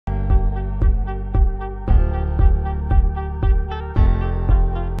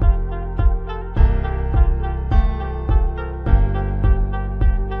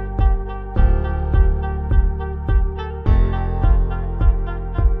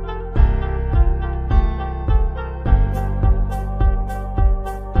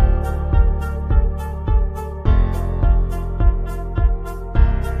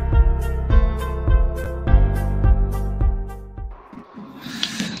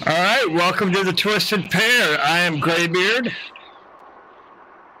All right, welcome to the Twisted Pair. I am Graybeard.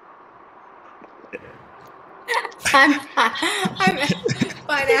 I'm fine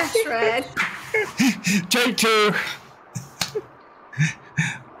ass Red. Take two.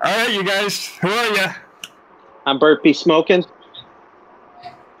 All right, you guys, who are you? I'm Burt B. Smoking.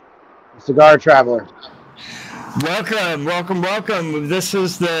 Cigar Traveler. Welcome, welcome, welcome. This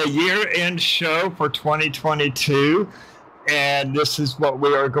is the year-end show for 2022, and this is what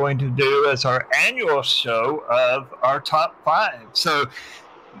we are going to do as our annual show of our top five. So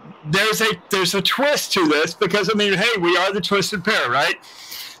there's a twist to this because, I mean, hey, we are the Twisted Pair, right?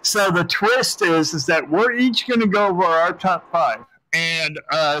 So the twist is that we're each going to go over our top five. And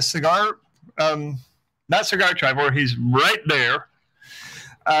not Cigar Traveler, he's right there.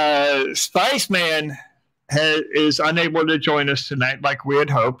 Spice Man is unable to join us tonight like we had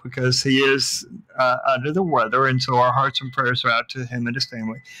hoped because he is under the weather, and so our hearts and prayers are out to him and his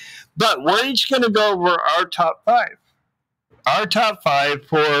family. But we're each going to go over our top five. Our top five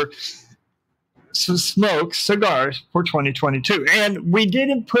for smoke cigars for 2022. And we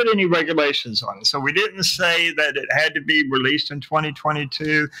didn't put any regulations on it. So we didn't say that it had to be released in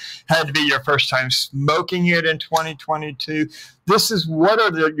 2022, had to be your first time smoking it in 2022. This is what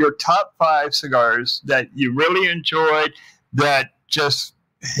are your top five cigars that you really enjoyed that just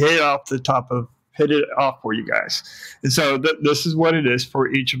hit it off for you guys. And so this is what it is for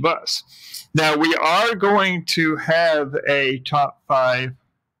each of us. Now we are going to have a top five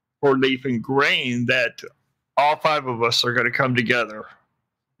for leaf and grain that all five of us are going to come together.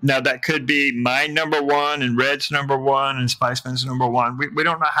 Now, that could be my number one and Red's number one and Spiceman's number one. We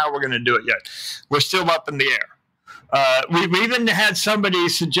don't know how we're going to do it yet. We're still up in the air. We've even had somebody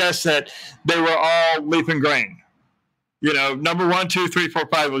suggest that they were all leaf and grain. You know, number 1, 2, 3, 4,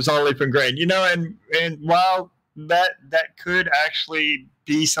 5 was all leaf and grain. You know, and while that could actually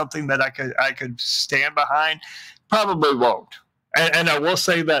be something that I could stand behind, probably won't. And I will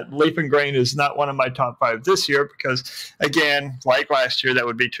say that leaf and grain is not one of my top five this year because, again, like last year, that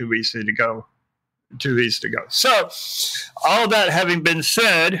would be too easy to go. So, all that having been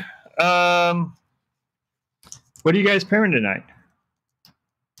said, what are you guys pairing tonight?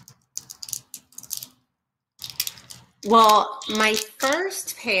 Well, my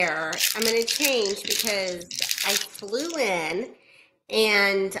first pair, I'm going to change because I flew in.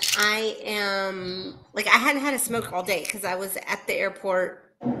 And I hadn't had a smoke all day because I was at the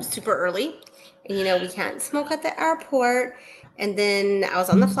airport super early. And, you know, we can't smoke at the airport. And then I was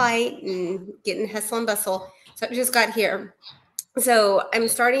on the flight and getting hustle and bustle. So I just got here. So I'm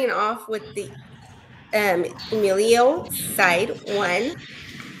starting off with the Emilio Side 1.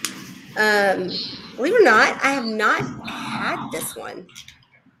 Believe it or not, I have not had this one,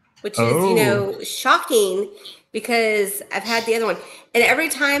 which is, you know, shocking because I've had the other one. And every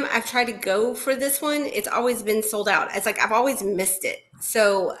time I've tried to go for this one, it's always been sold out. It's like I've always missed it.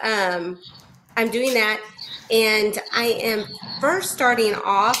 So I'm doing that. And I am first starting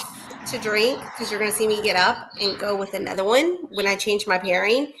off to drink because you're going to see me get up and go with another one when I change my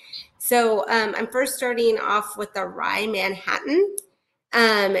pairing. So I'm first starting off with the Rye Manhattan.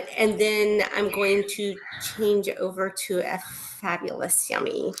 And then I'm going to change over to a Fabulous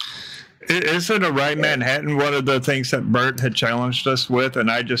Yummy. Isn't a Rye Manhattan one of the things that Bert had challenged us with, and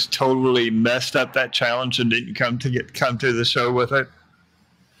I just totally messed up that challenge and didn't come to the show with it?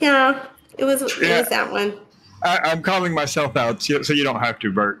 Yeah, it was that one. I'm calling myself out, so you don't have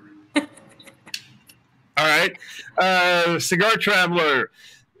to, Bert. All right, Cigar Traveler.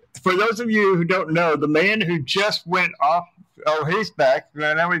 For those of you who don't know, the man who just went off. Oh, he's back.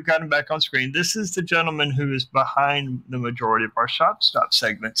 Now we've got him back on screen. This is the gentleman who is behind the majority of our Shop Stop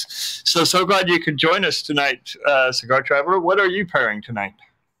segments. So glad you could join us tonight, Cigar Traveler. What are you pairing tonight?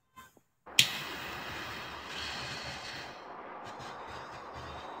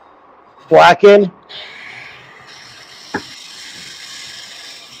 Blackened.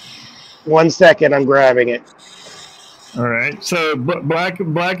 1 second, I'm grabbing it. All right. So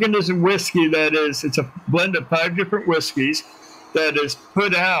Blackened is a whiskey it's a blend of 5 different whiskeys that is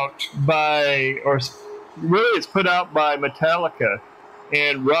put out by Metallica,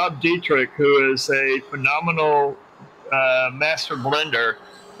 and Rob Dietrich, who is a phenomenal master blender,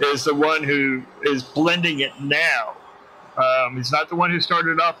 is the one who is blending it now. He's not the one who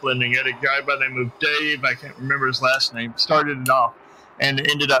started off blending it. A guy by the name of Dave, I can't remember his last name, started it off and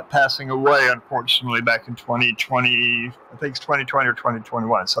ended up passing away, unfortunately, back in 2020. I think it's 2020 or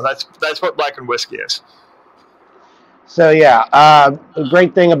 2021. So that's what Blackened whiskey is. So yeah, the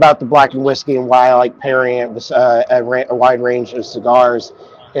great thing about the Blackened whiskey and why I like pairing it with a wide range of cigars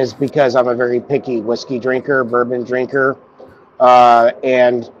is because I'm a very picky whiskey drinker, bourbon drinker,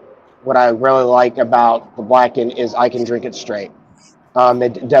 and what I really like about the Blacken is I can drink it straight.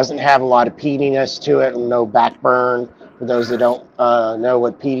 It doesn't have a lot of peatiness to it, and no backburn for those that don't know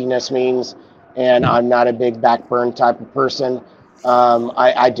what peatiness means. And I'm not a big backburn type of person.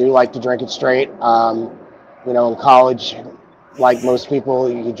 I do like to drink it straight. You know, in college, like most people,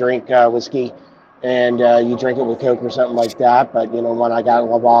 you drink whiskey and you drink it with Coke or something like that. But, you know, when I got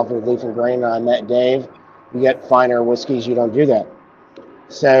involved with Leaf and Grain and I met Dave, you get finer whiskeys, you don't do that.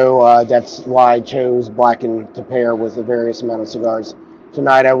 So that's why I chose Blacken to pair with the various amount of cigars.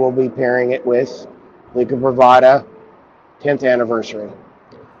 Tonight I will be pairing it with Liga Bravada 10th anniversary.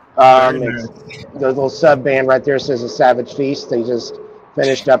 It's the little sub band right there says a Savage Feast. They just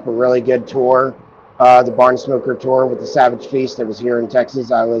finished up a really good tour, the Barn Smoker tour with the Savage Feast that was here in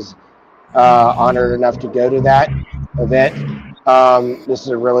Texas. I was honored enough to go to that event. This is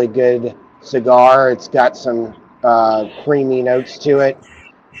a really good cigar. It's got some creamy notes to it.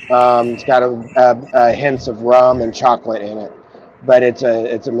 It's got a hints of rum and chocolate in it, but it's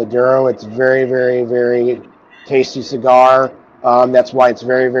a Maduro. It's very, very, very tasty cigar. That's why it's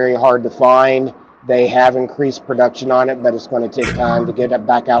very, very hard to find. They have increased production on it, but it's going to take time to get it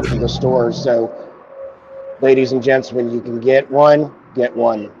back out to the stores. So, ladies and gents, when you can get one, get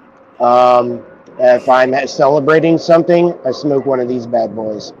one. If I'm celebrating something, I smoke one of these bad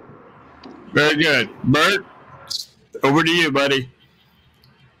boys. Very good. Bert, over to you, buddy.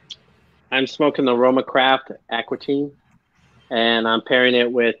 I'm smoking the Roma Craft Aquatine, and I'm pairing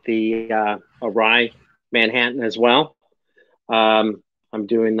it with the a rye Manhattan as well. I'm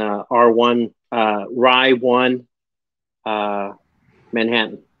doing the R1 rye 1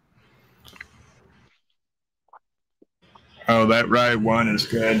 Manhattan. Oh, that rye 1 is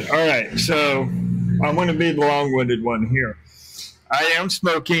good. All right, so I'm going to be the long-winded one here. I am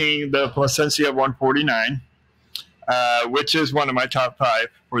smoking the Plasencia 149, which is one of my top 5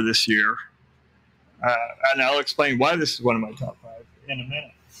 for this year. And I'll explain why this is one of my top 5 in a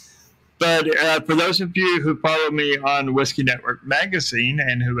minute. But for those of you who follow me on Whiskey Network Magazine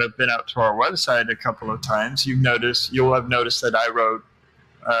and who have been out to our website a couple of times, you'll have noticed that I wrote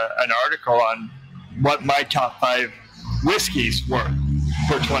an article on what my top 5 whiskeys were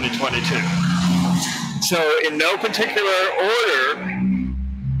for 2022. So in no particular order,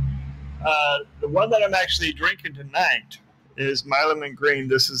 the one that I'm actually drinking tonight is Milam & Green.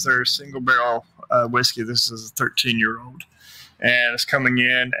 This is their single barrel whiskey. This is a 13-year-old. And it's coming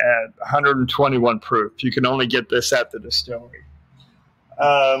in at 121 proof. You can only get this at the distillery.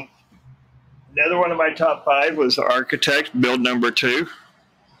 Another one of my top 5 was Architect, build number 2.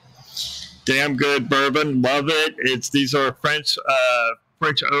 Damn good bourbon, love it. These are French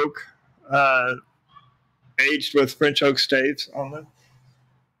oak, aged with French oak staves on them.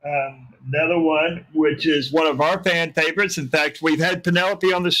 Another one, which is one of our fan favorites. In fact, we've had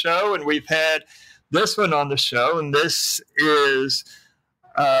Penelope on the show, and we've had this one on the show, and this is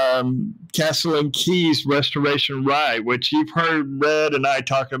Castle and Keys Restoration Rye, which you've heard Red and I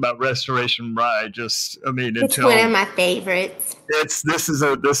talking about Restoration Rye. It's one of my favorites. This is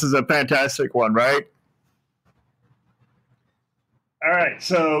a fantastic one, right? All right,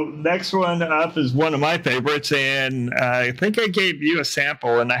 so next one up is one of my favorites, and I think I gave you a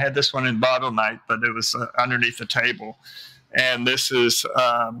sample, and I had this one in bottle night, but it was underneath the table, and this is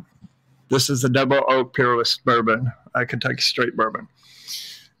the Double Oak Peerless Bourbon, Kentucky Straight Bourbon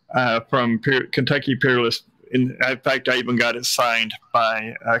from Kentucky Peerless. In fact, I even got it signed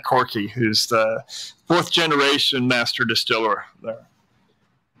by Corky, who's the 4th generation master distiller there.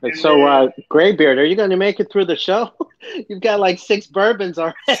 And so, Graybeard, are you going to make it through the show? You've got like 6 bourbons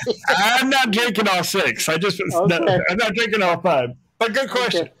already. I'm not drinking all 6. I'm not drinking all 5. But good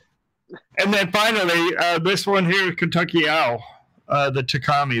question. Okay. And then finally, this one here, Kentucky Owl. The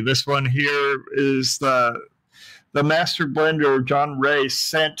Takami. This one here is the master blender John Ray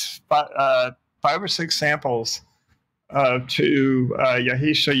sent 5 or 6 samples to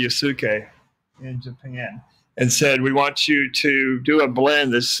Yahisha Yusuke in Japan and said, we want you to do a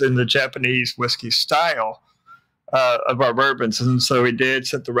blend that's in the Japanese whiskey style of our bourbons. And so we did,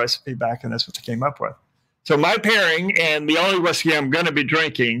 sent the recipe back, and that's what they came up with. So my pairing, and the only whiskey I'm going to be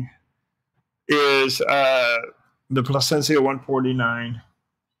drinking, is the Plasencia 149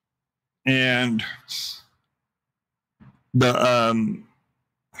 and the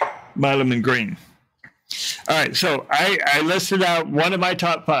Milam & Green. All right, so I listed out one of my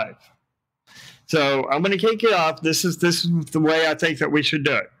top 5. So I'm going to kick it off. This is the way I think that we should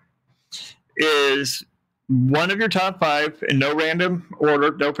do it. Is one of your top 5 in no random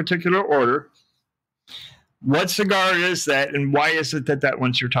order, no particular order. What cigar is that, and why is it that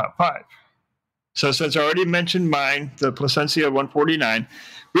one's your top 5? So since I already mentioned mine, the Plasencia 149,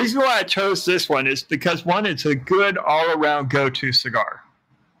 reason why I chose this one is because one, it's a good all-around go-to cigar.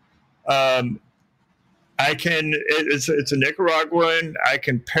 It's a Nicaraguan. I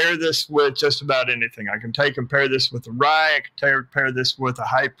can pair this with just about anything. I can pair this with a rye. I can pair this with a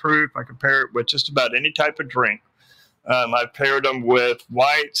high proof. I can pair it with just about any type of drink. I've paired them with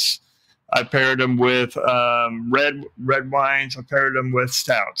whites. I paired them with red wines. I paired them with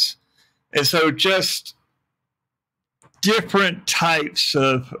stouts. And so just different types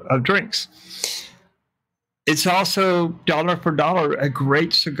of drinks. It's also dollar for dollar a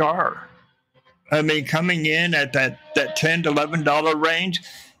great cigar. I mean, coming in at that $10 to $11 range,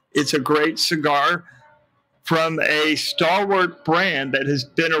 it's a great cigar from a stalwart brand that has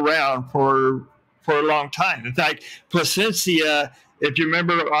been around for a long time. In fact, Plasencia, if you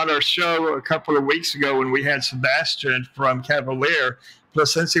remember on our show a couple of weeks ago when we had Sebastian from Cavalier,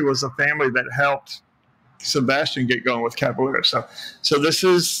 Plasencia was a family that helped Sebastian get going with Cavalier. So this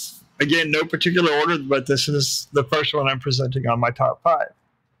is, again, no particular order, but this is the first one I'm presenting on my top 5.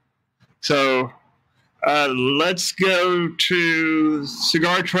 So let's go to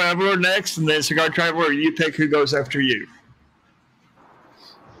Cigar Traveler next, and then Cigar Traveler, you pick who goes after you.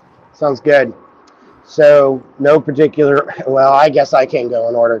 Sounds good. So no particular, well, I guess I can go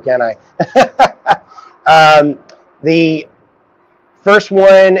in order, can I? The first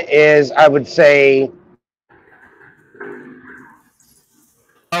one is, I would say...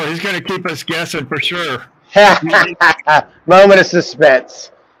 Oh, he's going to keep us guessing for sure. Moment of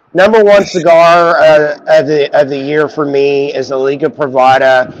suspense. Number 1 cigar of the year for me is the Liga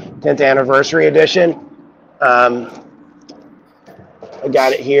Privada 10th Anniversary Edition. I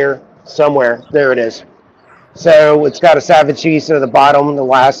got it here somewhere. There it is. So it's got a Savage Feast at the bottom. The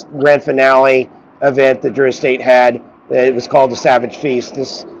last grand finale event that Drew Estate had, it was called the Savage Feast.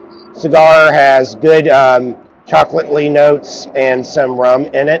 This cigar has good chocolatey notes and some rum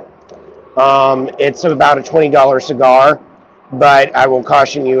in it. It's about a $20 cigar, but I will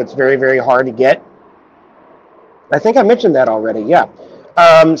caution you, it's very, very hard to get. I think I mentioned that already, yeah.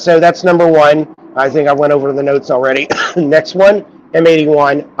 So that's number 1. I think I went over the notes already. Next one,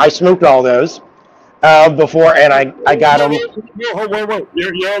 M81. I smoked all those before, and I got them. Wait.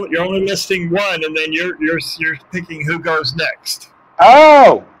 You're only listing one, and then you're picking who goes next.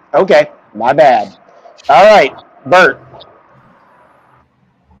 Oh, okay. My bad. All right, Bert.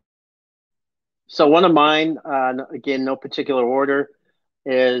 So one of mine, again, no particular order,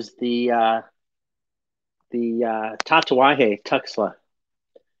 is the Tatuaje Tuxla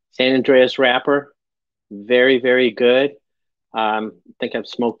San Andreas wrapper. Very, very good. I think I've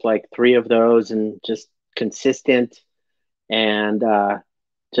smoked like 3 of those, and just consistent. And I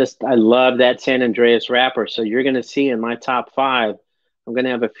love that San Andreas wrapper. So you're going to see in my top 5, I'm going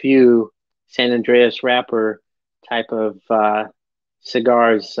to have a few San Andreas wrapper type of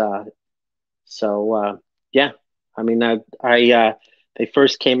cigars. Yeah, I mean, they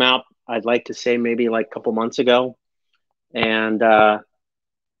first came out, I'd like to say maybe like a couple months ago. And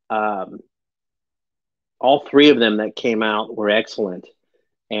all 3 of them that came out were excellent,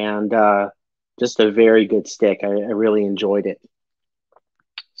 and just a very good stick. I really enjoyed it.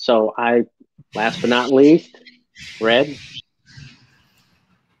 So last but not least, Red.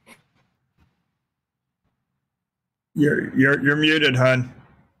 You're muted, hon.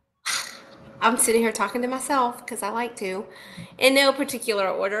 I'm sitting here talking to myself because I like to. In no particular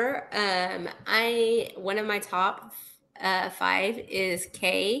order, one of my top 5 is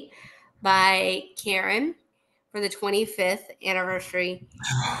K by Karen for the 25th anniversary,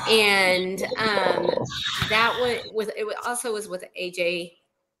 and that one also was with AJ,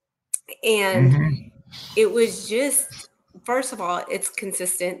 and it was just, first of all, it's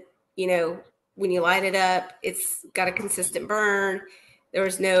consistent. You know, when you light it up, it's got a consistent burn. There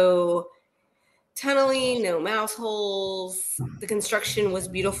was no tunneling, no mouse holes. The construction was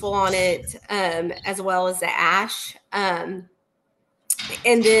beautiful on it, as well as the ash. And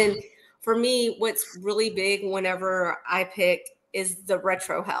then for me, what's really big whenever I pick is the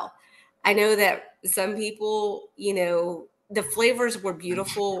retro hell. I know that some people, the flavors were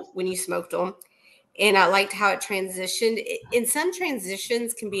beautiful when you smoked them, and I liked how it transitioned. And some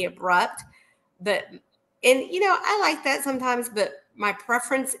transitions can be abrupt, but I like that sometimes, but my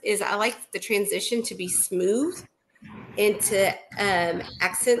preference is I like the transition to be smooth and to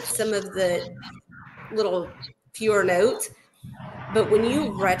accent some of the little fewer notes. But when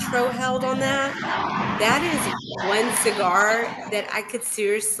you retro held on that is one cigar that I could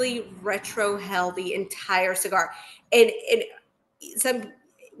seriously retro hell the entire cigar. And some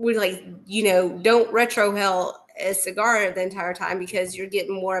would don't retro hell a cigar the entire time because you're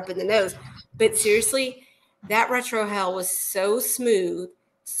getting more up in the nose. But seriously, that retro hell was so smooth,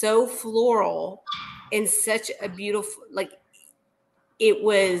 so floral, and such a beautiful, like, it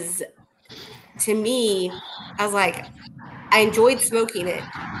was, to me, I was like, I enjoyed smoking it,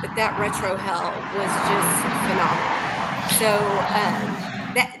 but that retro hell was just phenomenal. So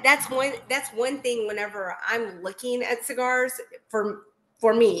that's one thing whenever I'm looking at cigars for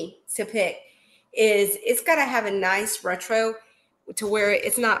me to pick is it's got to have a nice retro to where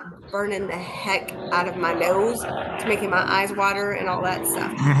it's not burning the heck out of my nose to making my eyes water and all that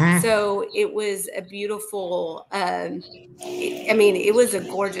stuff. So it was a beautiful, it was a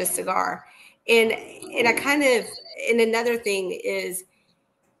gorgeous cigar. And I kind of, and another thing is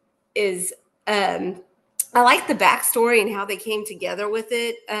I like the backstory and how they came together with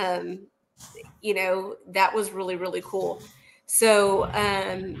it. That was really, really cool. So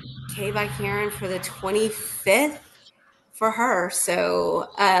K by Karen for the 25th for her. So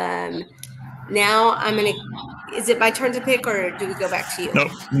now I'm going to, is it my turn to pick or do we go back to you?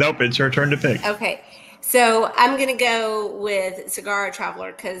 Nope. It's your turn to pick. Okay. So I'm going to go with Cigar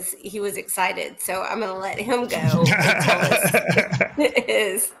Traveler because he was excited. So I'm going to let him go and tell us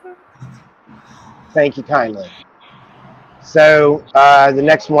his. Thank you kindly. So the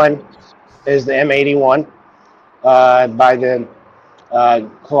next one is the M81 by the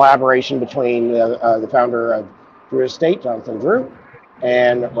collaboration between the founder of Drew Estate, Jonathan Drew,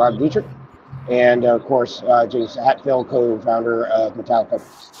 and Rob Dietrich, and of course James Hatfield, co-founder of Metallica.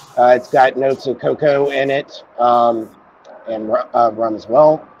 It's got notes of cocoa in it and rum as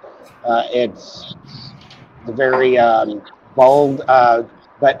well. It's the very bold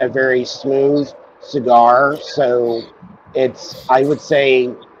but a very smooth cigar. So it's, I would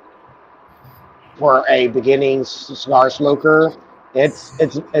say, for a beginning cigar smoker,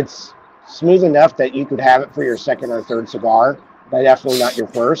 it's smooth enough that you could have it for your second or third cigar, but definitely not your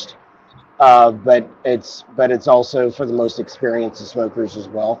first. But it's also for the most experienced smokers as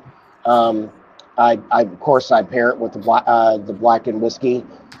well. Of course I pair it with the blackened whiskey,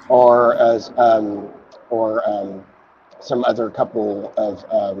 or some other couple of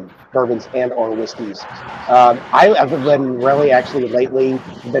bourbons and or whiskeys. I have been really actually lately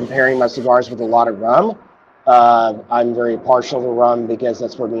been pairing my cigars with a lot of rum. I'm very partial to rum because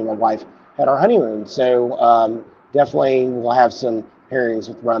that's where me and my wife had our honeymoon. So definitely we'll have some pairings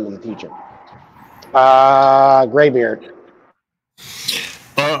with rum in the future. Graybeard.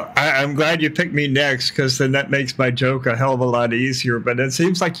 Well, I'm glad you picked me next because then that makes my joke a hell of a lot easier. But it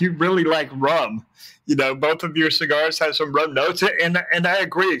seems like you really like rum. Both of your cigars have some rum notes, and I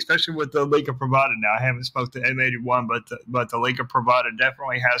agree, especially with the Liga Privada. Now, I haven't smoked the M81, but the Liga Privada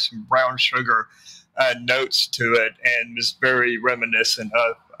definitely has some brown sugar notes to it, and is very reminiscent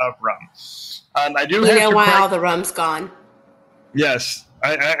of rum. I do. You know why all the rum's gone? Yes,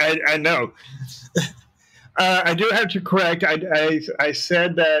 I know. I do have to correct. I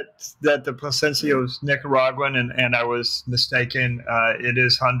said that the Plasencia was Nicaraguan, and I was mistaken. It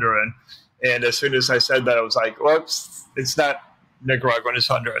is Honduran. And as soon as I said that, I was like, whoops, it's not Nicaraguan, it's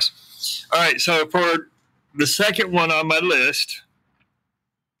Honduras. All right, so for the second one on my list,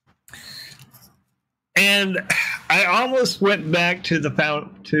 and I almost went back to the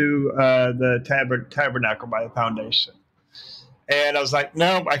Tabernacle by the Foundation. And I was like,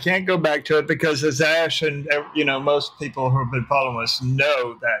 no, I can't go back to it because as Ash and most people who have been following us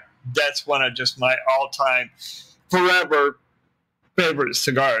know that that's one of just my all-time, forever favorite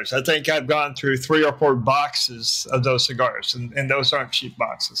cigars. I think I've gone through 3 or 4 boxes of those cigars, and those aren't cheap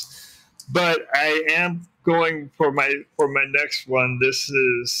boxes. But I am going for my next one. This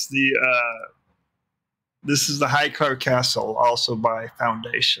is the High Castle, also by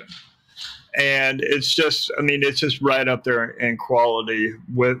Foundation. And it's just right up there in quality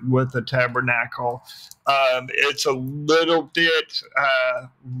with the Tabernacle. It's a little bit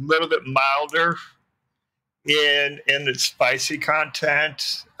milder in its spicy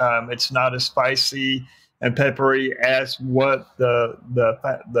content. It's not as spicy and peppery as what the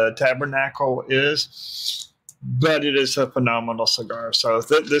Tabernacle is, but it is a phenomenal cigar. So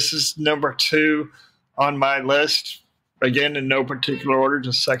this is number 2 on my list. Again, in no particular order,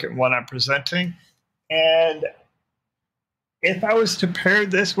 just second one I'm presenting. And if I was to pair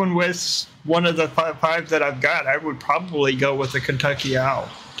this one with one of the five that I've got, I would probably go with the Kentucky Owl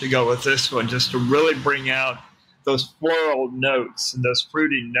to go with this one, just to really bring out those floral notes and those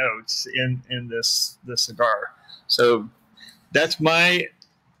fruity notes in this cigar. So that's my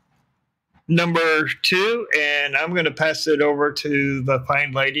number 2, and I'm going to pass it over to the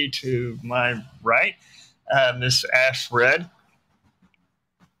fine lady to my right, Miss Ash Red.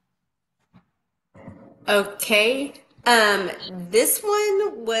 Okay, This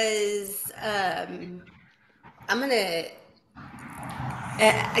one was, I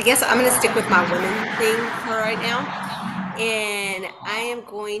guess I'm gonna stick with my women thing for right now, and I am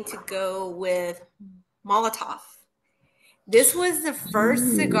going to go with Molotov. This was the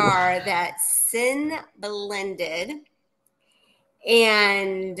first cigar that Sin blended,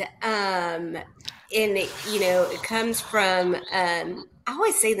 and it comes from I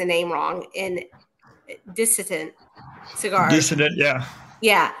always say the name wrong, in Dissident Cigars. Dissident, yeah.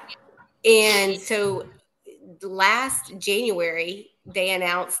 Yeah. And so last January, they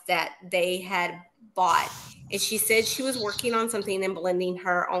announced that they had bought, and she said she was working on something and blending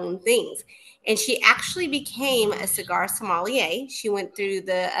her own things. And she actually became a cigar sommelier. She went through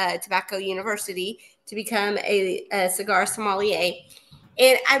the Tobacco University to become a cigar sommelier.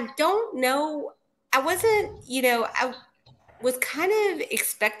 And I don't know, I wasn't, I was kind of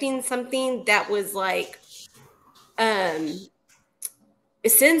expecting something that was like,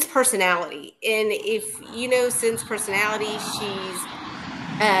 Sin's personality. And if you know Sin's personality,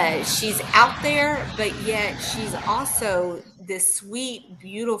 she's out there, but yet she's also this sweet,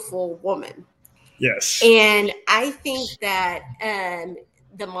 beautiful woman. Yes. And I think that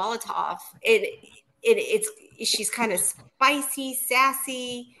the Molotov, she's kind of spicy,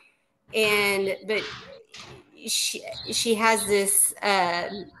 sassy, but she has this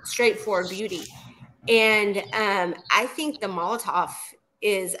straightforward beauty. And I think the Molotov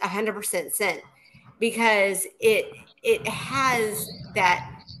is 100% Sin, because it has that,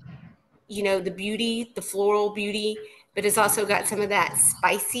 the beauty, the floral beauty, but it's also got some of that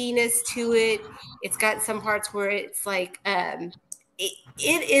spiciness to it. It's got some parts where it's like, it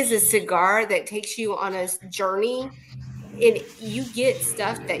is a cigar that takes you on a journey, and you get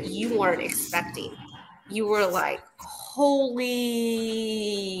stuff that you weren't expecting. You were like, holy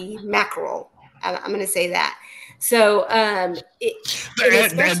mackerel. I'm going to say that. So, and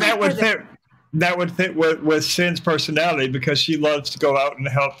that would fit with Sin's personality, because she loves to go out and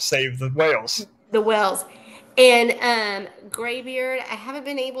help save the whales. The whales. And Graybeard, I haven't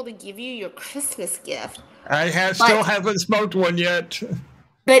been able to give you your Christmas gift. Still haven't smoked one yet.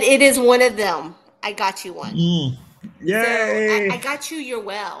 But it is one of them. I got you one. Yay! So I got you your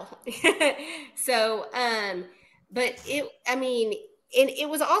well. So, but it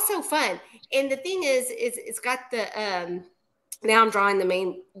was also fun. And the thing is it's got the now I'm drawing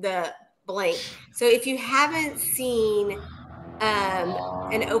the blank. So if you haven't seen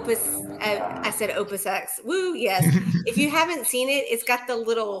an Opus, I said Opus X. Woo, yes. If you haven't seen it, it's got the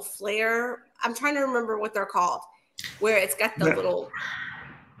little flare. I'm trying to remember what they're called, where it's got the little.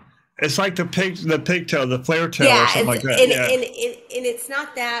 It's like the pigtail, the flare tail, or something like that. And it's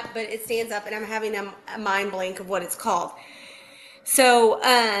not that, but it stands up, and I'm having a mind blank of what it's called. So,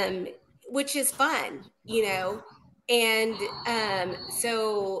 which is fun, and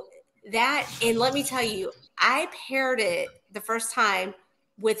so that, and let me tell you, I paired it the first time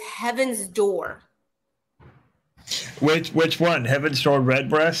with Heaven's Door. Which one? Heaven's Door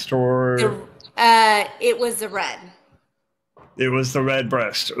Redbreast, or? It was the red. It was the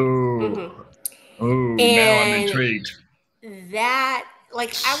Redbreast. Ooh. Mm-hmm. Ooh, and now I'm intrigued. That,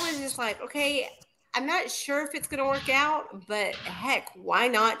 like, I was just like, okay, I'm not sure if it's going to work out, but heck, why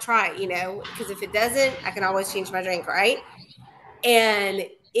not try it, Because if it doesn't, I can always change my drink, right? And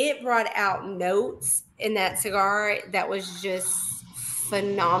it brought out notes in that cigar that was just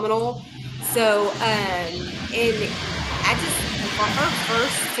phenomenal. So, and for her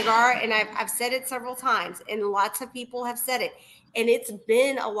first cigar, and I've said it several times, and lots of people have said it, and it's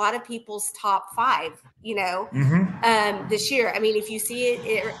been a lot of people's top 5, this year. I mean, if you see it,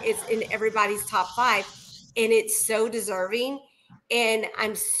 it's in everybody's top 5, and it's so deserving. And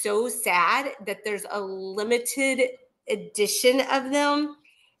I'm so sad that there's a limited edition of them,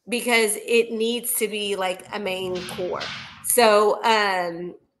 because it needs to be like a main core. So,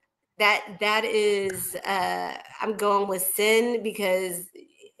 that is, I'm going with Sin, because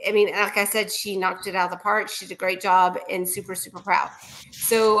I mean, like I said, she knocked it out of the park. She did a great job, and super, super proud.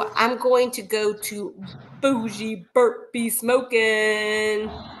 So I'm going to go to Bougie Burt Be Smoking.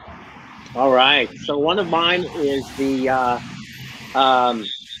 All right. So one of mine is the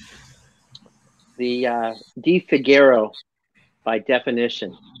Di Figueiro by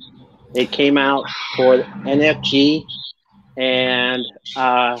Definition. It came out for NFG, and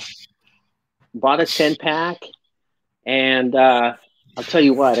bought a 10-pack, and I'll tell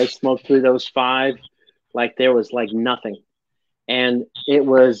you what, I smoked through those 5 like there was like nothing. And it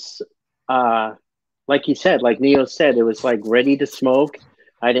was, like you said, like Neo said, it was like ready to smoke.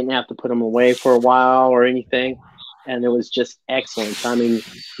 I didn't have to put them away for a while or anything. And it was just excellent. I mean,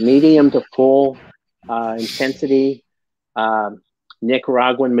 medium to full intensity.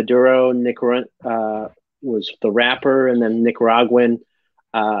 Nicaraguan Maduro. Was the wrapper, and then Nicaraguan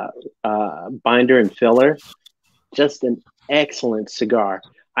binder and filler. Just an excellent cigar.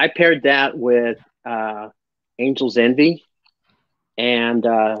 I paired that with Angel's Envy, and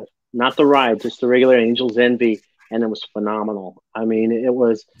not the rye, just the regular Angel's Envy, and it was phenomenal. I mean, it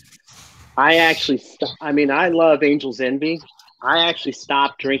was. I love Angel's Envy. I actually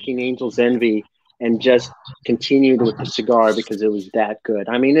stopped drinking Angel's Envy and just continued with the cigar because it was that good.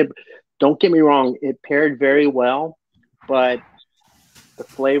 I mean, don't get me wrong, it paired very well, but the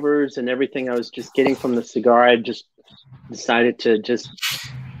flavors and everything I was just getting from the cigar, I just decided to just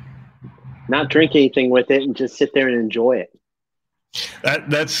not drink anything with it and just sit there and enjoy it.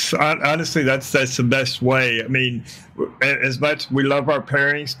 That's honestly, that's the best way. I mean, as much we love our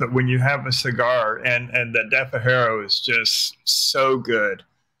pairings, but when you have a cigar, and the De Fajero is just so good.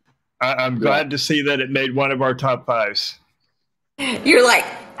 I'm glad to see that it made one of our top 5s. You're like,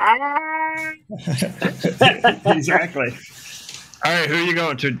 exactly. All right, who are you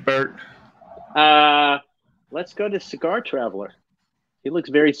going to, Bert? Let's go to Cigar Traveler. He looks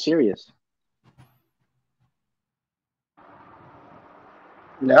very serious.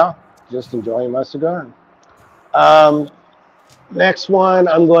 No, just enjoying my cigar. Next one,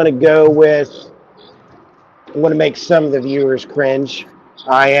 I'm going to go with. I'm going to make some of the viewers cringe.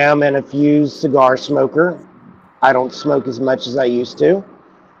 I am an infused cigar smoker. I don't smoke as much as I used to.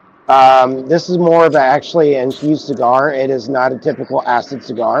 This is more of actually an infused cigar. It is not a typical acid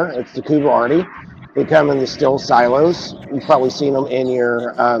cigar. It's the Cuba Arty. They come in the still silos. You've probably seen them in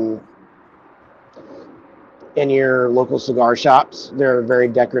your local cigar shops. They're a very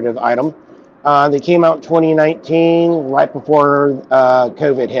decorative item. They came out in 2019, right before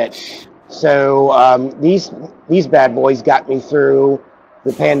COVID hit. So these bad boys got me through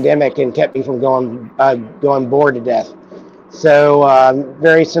the pandemic and kept me from going bored to death. So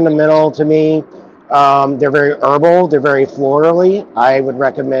very sentimental to me. They're very herbal. They're very florally. I would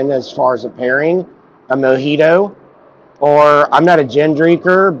recommend, as far as a pairing, a mojito. Or I'm not a gin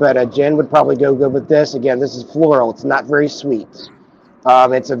drinker, but a gin would probably go good with this. Again, this is floral. It's not very sweet.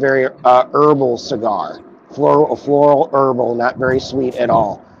 It's a very herbal cigar. Floral herbal, not very sweet at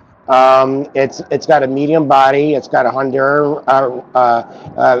all. It's got a medium body. It's got a Honduran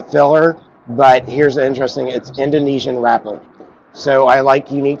filler. But here's the interesting, it's Indonesian wrapper. So I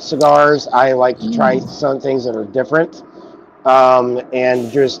like unique cigars. I like to try some things that are different.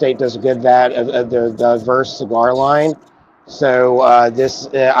 And Drew Estate does a good that of the diverse cigar line. So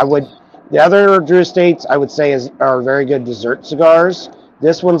the other Drew Estates I would say are very good dessert cigars.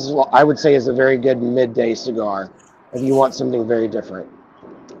 This one's I would say is a very good midday cigar if you want something very different.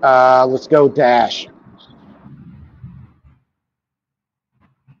 Let's go Dash.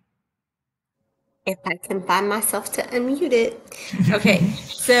 if I can find myself to unmute it. Okay,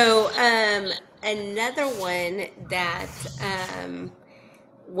 so another one that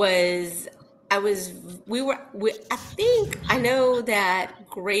I think I know that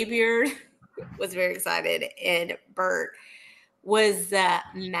Graybeard was very excited, and Bert was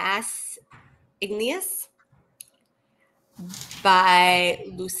Mass Igneous by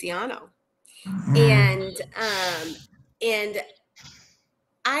Luciano, and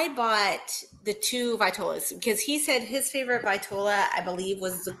I bought the 2 Vitolas because he said his favorite Vitola, I believe,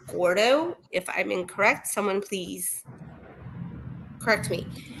 was the Gordo. If I'm incorrect, someone please correct me.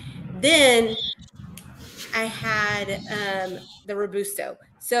 Then I had the Robusto.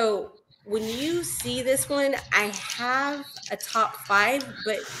 So when you see this one, I have a top 5,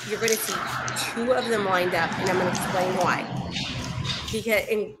 but you're going to see 2 of them lined up, and I'm going to explain why. Because,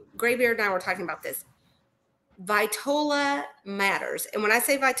 and Graybeard and I were talking about this. Vitola matters. And when I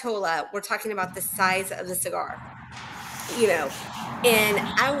say Vitola, we're talking about the size of the cigar, and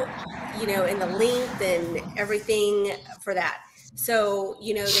and the length and everything for that. So,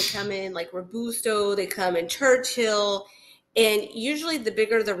 they come in like Robusto, they come in Churchill, and usually the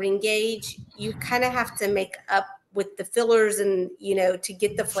bigger the ring gauge, you kind of have to make up with the fillers and, to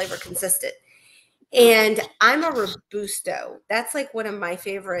get the flavor consistent. And I'm a Robusto. That's like one of my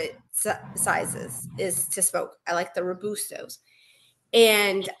favorite sizes is to smoke. I like the Robustos.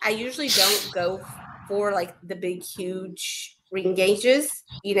 And I usually don't go for like the big, huge ring gauges.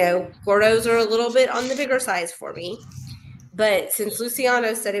 Gordos are a little bit on the bigger size for me. But since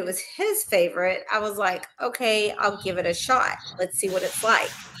Luciano said it was his favorite, I was like, okay, I'll give it a shot. Let's see what it's like.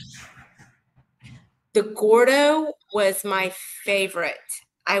 The Gordo was my favorite.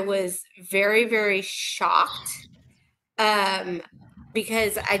 I was very, very shocked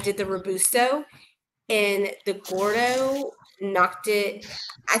because I did the Robusto, and the Gordo knocked it.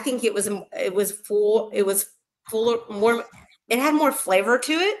 I think it was fuller, more. It had more flavor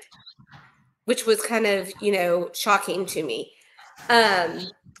to it, which was kind of, you know, shocking to me.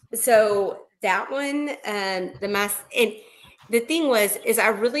 So that one, the mass, and the thing was, is I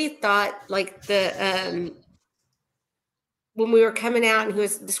really thought like when we were coming out and he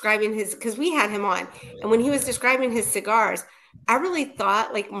was describing his, because we had him on, and when he was describing his cigars, I really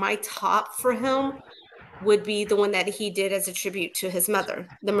thought like my top for him would be the one that he did as a tribute to his mother,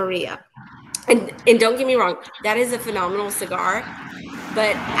 the Maria. And don't get me wrong, that is a phenomenal cigar,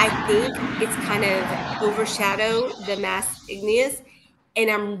 but I think it's kind of overshadowed the Mas Igneous, and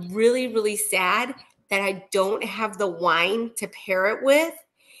I'm really, really sad that I don't have the wine to pair it with.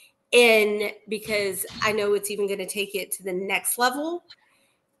 And because I know it's even going to take it to the next level.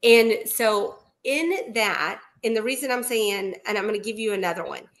 And so in that, and the reason I'm saying, and I'm going to give you another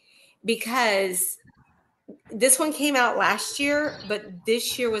one, because this one came out last year, but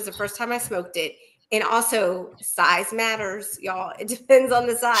this year was the first time I smoked it. And also size matters, y'all. It depends on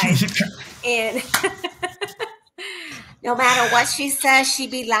the size. And no matter what she says, she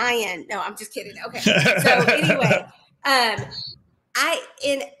be lying. No, I'm just kidding. Okay. So anyway,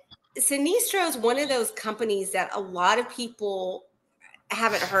 Sinistro is one of those companies that a lot of people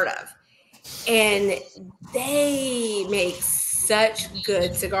haven't heard of, and they make such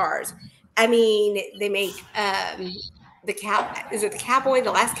good cigars. I mean, they make the Cowboy,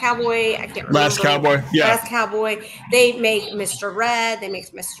 the Last Cowboy? I can't remember. Last Cowboy, yeah. Last Cowboy. They make Mr. Red. They make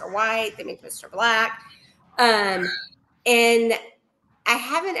Mr. White. They make Mr. Black. And I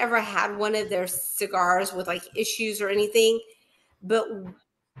haven't ever had one of their cigars with like issues or anything, but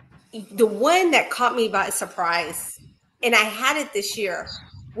the one that caught me by surprise, and I had it this year,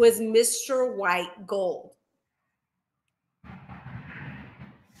 was Mr. White Gold.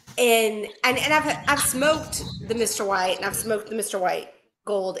 And I've smoked the Mr. White, and I've smoked the Mr. White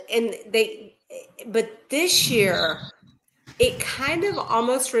Gold, but this year it kind of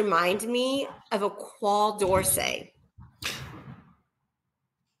almost reminded me of a Qual d'Orsay.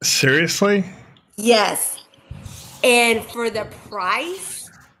 Seriously? Yes. And for the price,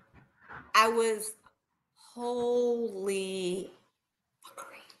 I was holy.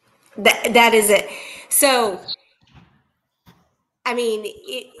 That is it. So, I mean,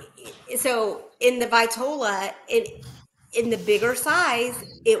 so in the Vitola, in the bigger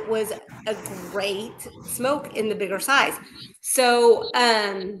size, it was a great smoke in the bigger size. So,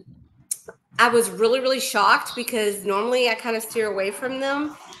 I was really, really shocked because normally I kind of steer away from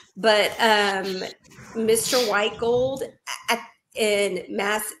them. But Mr. White Gold and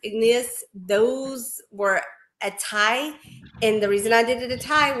Mas Igneous, those were a tie. And the reason I did it a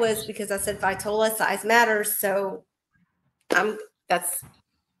tie was because I said Vitola, size matters. So that's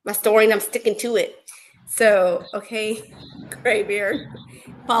my story, and I'm sticking to it. So, okay, Graybeard,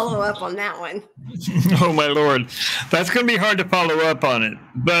 follow up on that one. Oh, my Lord. That's going to be hard to follow up on it.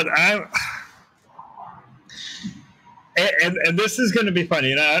 But And this is going to be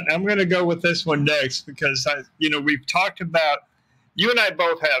funny, and I'm going to go with this one next because we've talked about, you and I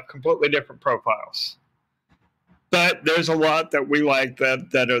both have completely different profiles, but there's a lot that we like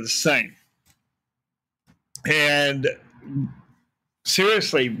that are the same. And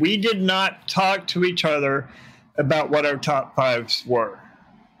seriously, we did not talk to each other about what our top fives were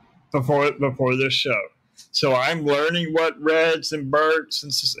before this show. So I'm learning what Reds and Burts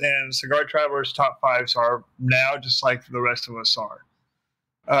and Cigar Travelers' top fives are now, just like the rest of us are.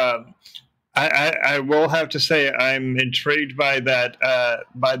 I will have to say I'm intrigued by that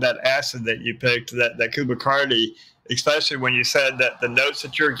acid that you picked, that Kubacardi, especially when you said that the notes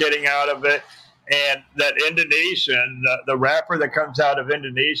that you're getting out of it, and that Indonesian, the wrapper that comes out of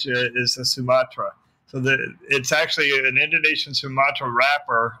Indonesia is the Sumatra. So it's actually an Indonesian Sumatra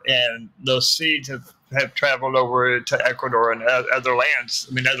wrapper, and those seeds have traveled over to Ecuador and other lands.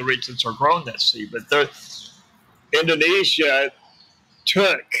 I mean, other regions are growing that seed, but Indonesia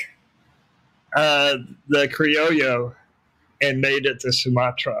took the Criollo and made it the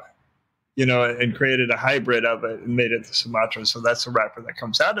Sumatra, and created a hybrid of it and made it the Sumatra. So that's the wrapper that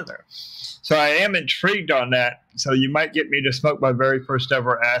comes out of there. So I am intrigued on that. So you might get me to smoke my very first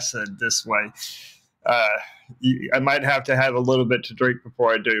ever acid this way. I might have to have a little bit to drink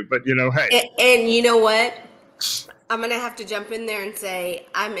before I do, but hey. And you know what? I'm going to have to jump in there and say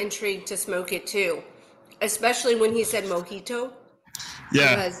I'm intrigued to smoke it too, especially when he said mojito.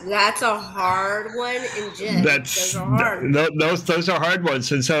 Yeah, because that's a hard one, and gin. Those are hard. Those are hard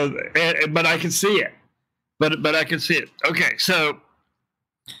ones, and so, but I can see it. But I can see it. Okay, so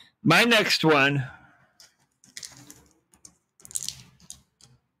my next one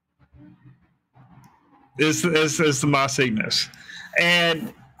is the Mas Ignis,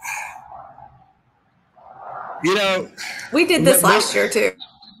 and You know, We did this last year too.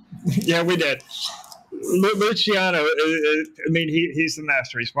 Yeah, we did. Luciano, I mean, he's the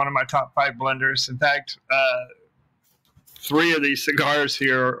master. He's one of my top 5 blenders. In fact, 3 of these cigars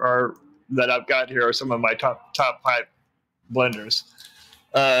here are that I've got here are some of my top 5 blenders.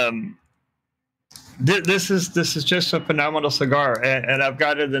 This is just a phenomenal cigar, and I've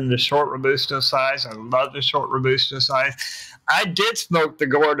got it in the short Robusto size. I love the short Robusto size. I did smoke the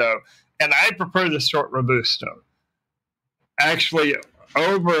Gordo, and I prefer the short Robusto actually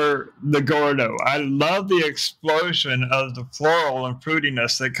over the Gordo. I love the explosion of the floral and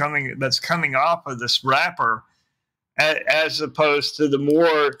fruitiness that's coming off of this wrapper, as opposed to the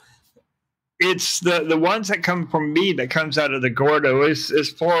more. It's the ones that come from me that comes out of the Gordo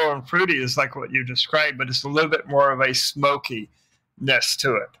is floral and fruity, is like what you described, but it's a little bit more of a smokiness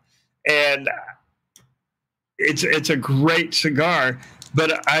to it. And it's a great cigar,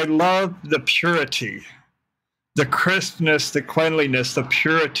 but I love the purity, the crispness, the cleanliness, the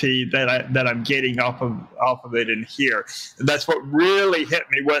purity that I'm getting off of it in here. And that's what really hit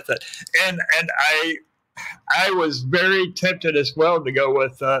me with it. And I was very tempted as well to go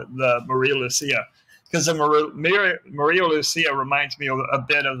with the Maria Lucia, because the Maria Lucia reminds me a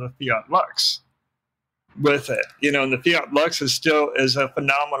bit of the Fiat Lux with it. You know, and the Fiat Lux is a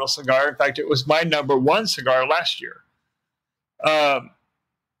phenomenal cigar. In fact, it was my number 1 cigar last year.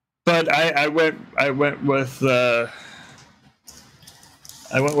 But I went with the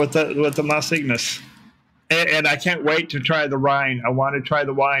Mas Ignis, and I can't wait to try the wine. I want to try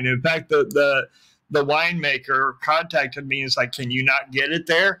the wine. In fact, the winemaker contacted me and was like, "Can you not get it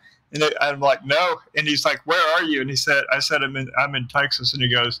there?" And I'm like, "No." And he's like, "Where are you?" And I said, I'm in Texas. And he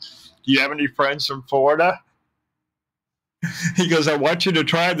goes, "Do you have any friends from Florida?" He goes, "I want you to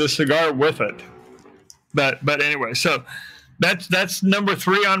try the cigar with it." But anyway, so that's number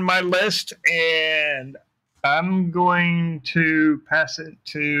 3 on my list, and I'm going to pass it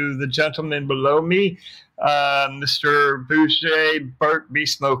to the gentleman below me, Mr. Boucher Burt B.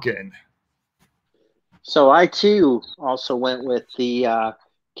 Smokin'. So I too also went with the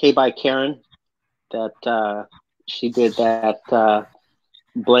K by Karen, that she did that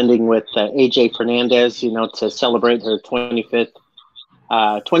blending with AJ Fernandez, you know, to celebrate her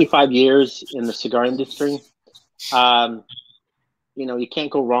 25 years in the cigar industry. You know, you can't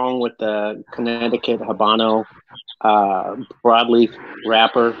go wrong with the Connecticut Habano broadleaf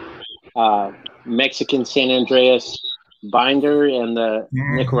wrapper, Mexican San Andreas binder, and the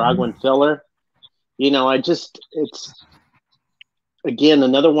Nicaraguan filler. You know, it's again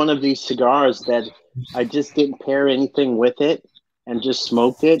another one of these cigars that I just didn't pair anything with it and just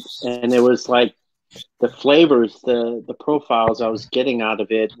smoked it, and it was like the flavors, the profiles I was getting out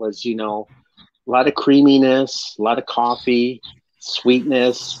of it was, you know, a lot of creaminess, a lot of coffee,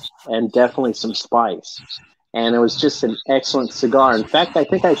 sweetness, and definitely some spice. And it was just an excellent cigar. In fact, I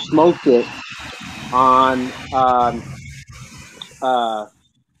think I smoked it on a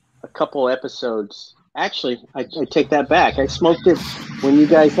couple episodes. Actually, I take that back. I smoked it when you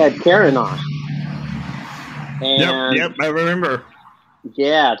guys had Karen on. And yep, I remember.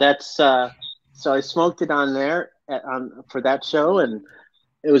 Yeah, that's so I smoked it on there for that show, and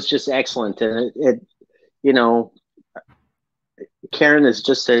it was just excellent. And it you know, Karen is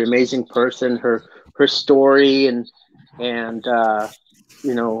just an amazing person. Her story and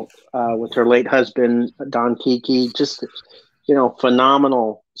you know, with her late husband Don Kiki, just, you know,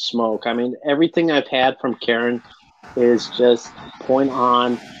 phenomenal smoke. I mean, everything I've had from Karen is just point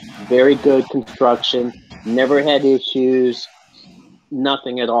on, very good construction, never had issues,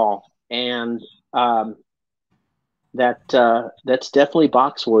 nothing at all. And that's definitely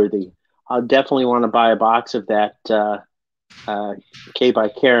box worthy. I'll definitely want to buy a box of that K by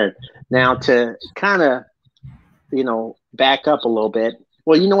Karen. Now, to kind of, you know, back up a little bit.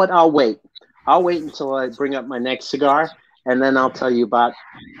 Well, you know what? I'll wait until I bring up my next cigar, and then I'll tell you about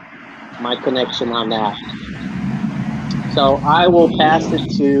my connection on that. So I will pass it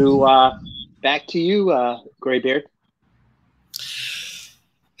to back to you, Graybeard.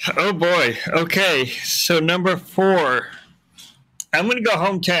 Oh boy. Okay. So number 4, I'm going to go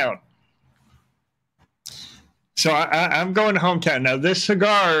hometown. So I'm going to hometown. Now, this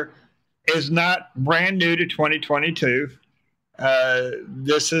cigar is not brand new to 2022.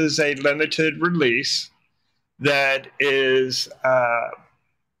 This is a limited release that is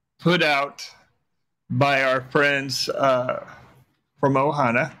put out by our friends from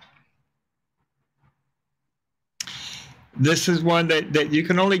Ohana. This is one that you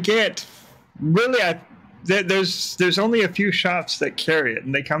can only get, really, there's only a few shops that carry it,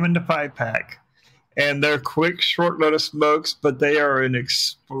 and they come into 5-pack. And they're quick, short little smokes, but they are an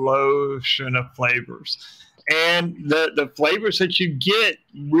explosion of flavors. and the flavors that you get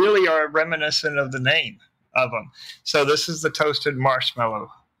really are reminiscent of the name of them. So this is the toasted marshmallow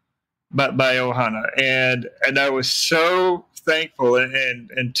by Ohana, and I was so thankful,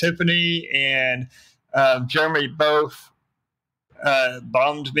 and Tiffany and Jeremy both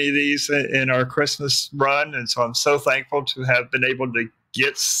bombed me these in our Christmas run, and so I'm so thankful to have been able to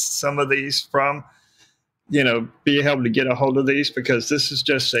get some of these from, be able to get a hold of these, because this is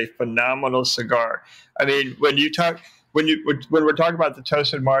just a phenomenal cigar. I mean, when we're talking about the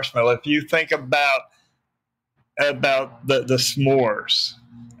toasted marshmallow, if you think about the s'mores,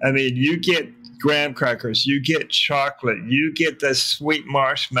 I mean, you get graham crackers, you get chocolate, you get the sweet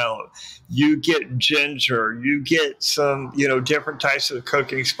marshmallow, you get ginger, you get some, different types of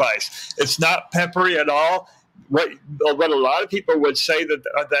cooking spice. It's not peppery at all. What a lot of people would say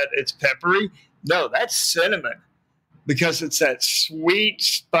that it's peppery. No, that's cinnamon, because it's that sweet,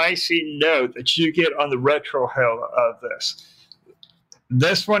 spicy note that you get on the retrohale of this.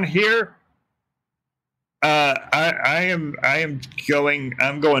 This one here, I'm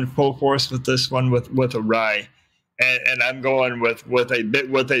going full force with this one with a rye, and I'm going with a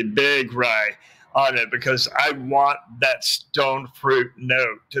big rye on it, because I want that stone fruit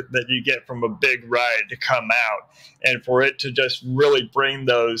note that you get from a big rye to come out, and for it to just really bring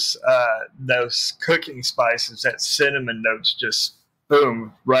those cooking spices, that cinnamon notes, just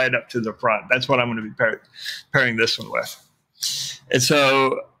boom, right up to the front. That's what I'm going to be pairing this one with. And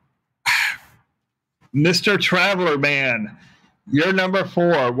so, Mr. Traveler Man, you're number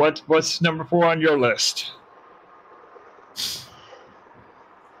 4. What's number 4 on your list?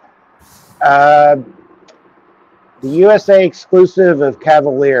 The USA exclusive of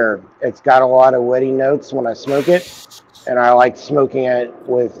Cavalier. It's got a lot of woody notes when I smoke it, and I like smoking it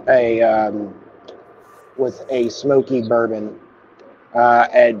with a smoky bourbon.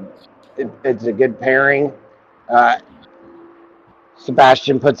 And it's a good pairing.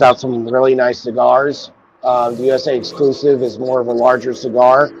 Sebastian puts out some really nice cigars. The USA exclusive is more of a larger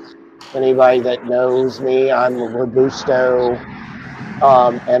cigar. Anybody that knows me, I'm a Robusto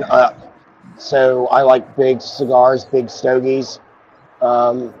and up. So I like big cigars, big stogies.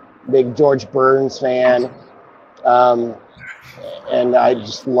 Big George Burns fan. And I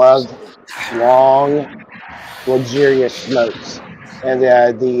just love long, luxurious smokes. And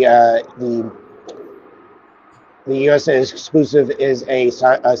the USA exclusive is a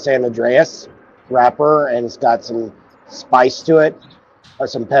San Andreas wrapper, and it's got some spice to it, or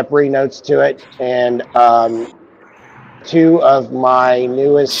some peppery notes to it. And 2 of my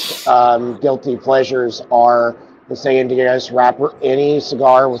newest guilty pleasures are the San Andreas wrapper, any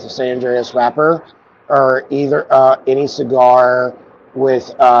cigar with a San Andreas wrapper, or either any cigar with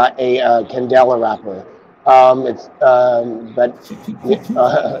a Candela wrapper.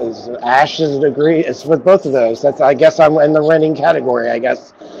 Ash doesn't agree. It's with both of those. I guess I'm in the renting category, I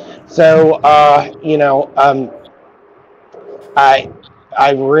guess. So,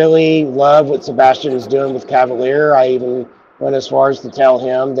 I really love what Sebastian is doing with Cavalier. I even went as far as to tell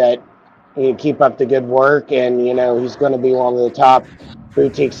him that he keep up the good work, and he's going to be one of the top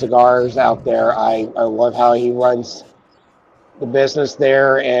boutique cigars out there. I love how he runs the business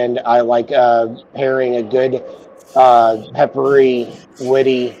there, and I like pairing a good peppery,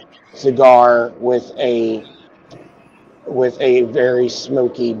 woody cigar with a very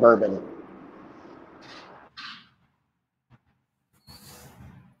smoky bourbon.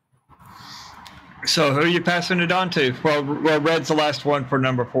 So who are you passing it on to? Well, Red's the last one for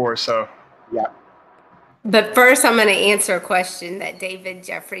number 4, so. Yeah. But first, I'm going to answer a question that David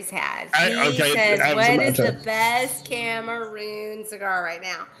Jeffries has. He says, what is the best Cameroon cigar right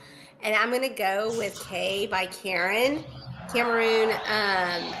now? And I'm going to go with K by Karen. Cameroon,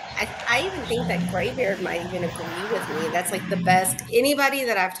 I even think that Graybeard might even agree with me. That's like the best. Anybody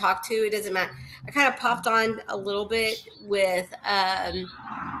that I've talked to, it doesn't matter. I kind of popped on a little bit with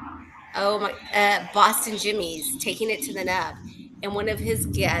Boston Jimmy's, taking it to the nub. And one of his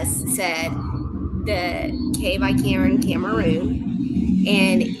guests said the K by Karen Cameroon,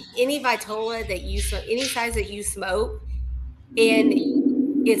 and any Vitola that you smoke, any size that you smoke, and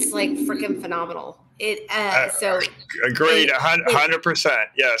it's like freaking phenomenal. So agreed, 100%.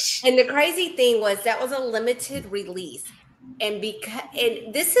 Yes. And the crazy thing was that was a limited release, and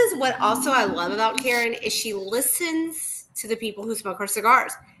this is what also I love about Karen is she listens to the people who smoke her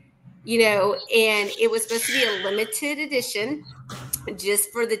cigars. And it was supposed to be a limited edition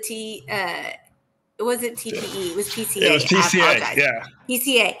just for the it wasn't TPE, it was PCA. It was PCA, yeah.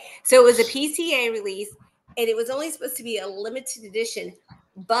 PCA. So it was a PCA release, and it was only supposed to be a limited edition,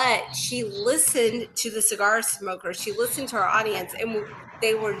 but she listened to the cigar smokers. She listened to our audience, and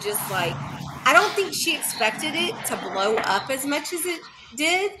they were just like, I don't think she expected it to blow up as much as it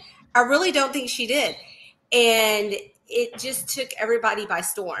did. I really don't think she did. And it just took everybody by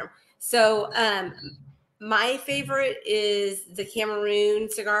storm. So my favorite is the Cameroon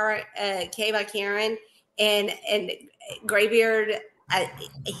cigar, K by Karen, and Graybeard.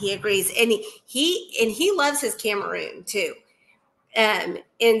 He agrees, and he loves his Cameroon too. And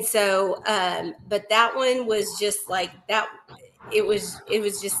so, but that one was just like that. It was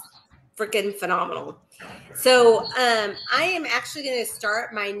just freaking phenomenal. So I am actually going to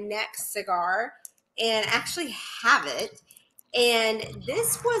start my next cigar and actually have it. And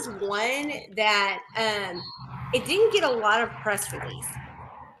this was one that it didn't get a lot of press release.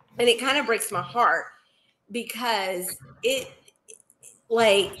 And it kind of breaks my heart because it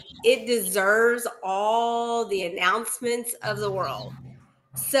deserves all the announcements of the world.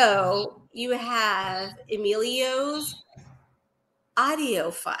 So you have Emilio's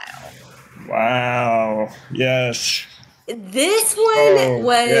audiophile. Wow. Yes. This one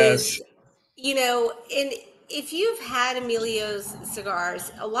was, and if you've had Emilio's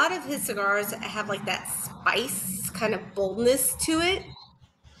cigars, a lot of his cigars have like that spice kind of boldness to it.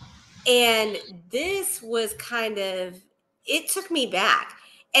 And this was it took me back.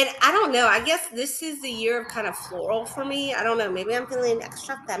 And I don't know, I guess this is the year of kind of floral for me. I don't know, maybe I'm feeling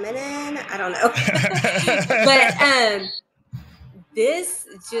extra feminine. I don't know. But this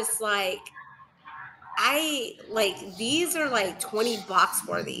just these are like 20 box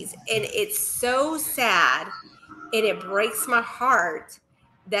worthies, and it's so sad and it breaks my heart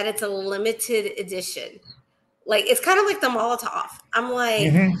that it's a limited edition. Like, it's kind of like the Molotov. I'm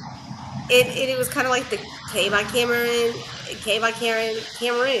like, it was kind of like the K by Karen,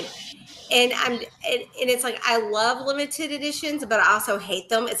 Cameroon. And it's like, I love limited editions, but I also hate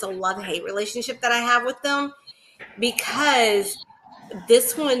them. It's a love-hate relationship that I have with them, because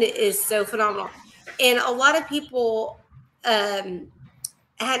this one is so phenomenal. And a lot of people hadn't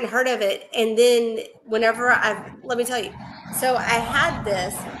heard of it. And then let me tell you, so I had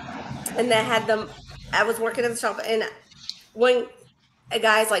this, and I was working at the shop, and when a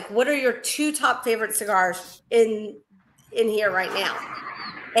guy's like, what are your 2 top favorite cigars in here right now?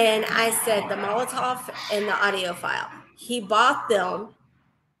 And I said, the Molotov and the audiophile. He bought them.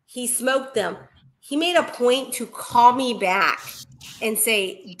 He smoked them. He made a point to call me back and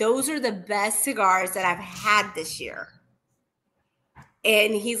say, those are the best cigars that I've had this year.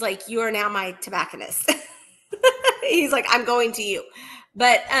 And he's like, you are now my tobacconist. He's like, I'm going to you.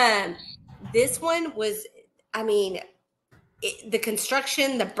 But this one was, the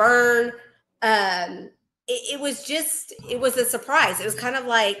construction, the burn, it was a surprise. It was kind of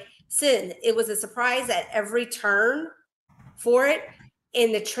like Sin. It was a surprise at every turn for it.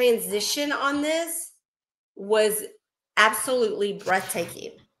 And the transition on this was absolutely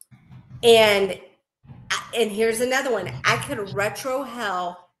breathtaking. And here's another one. I could retro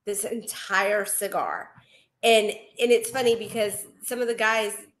hell this entire cigar. And it's funny because some of the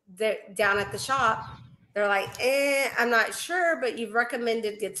guys that down at the shop, they're like, I'm not sure, but you've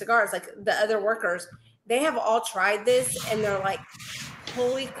recommended good cigars. Like the other workers, they have all tried this, and they're like,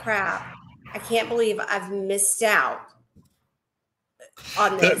 holy crap, I can't believe I've missed out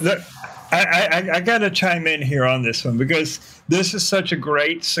on this. I got to chime in here on this one, because this is such a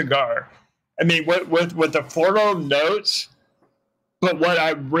great cigar. I mean, with the floral notes, but what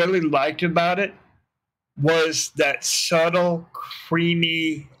I really liked about it was that subtle,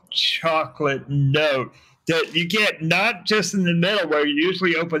 creamy chocolate note that you get not just in the middle where it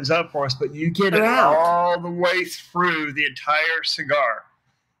usually opens up for us, but you get it all the way through the entire cigar.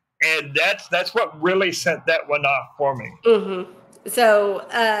 And that's what really set that one off for me. Mm-hmm. So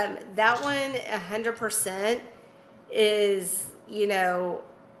that one 100% is,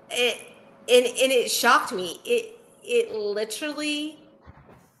 it shocked me. It literally,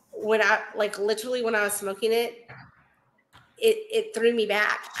 when I was smoking it, it threw me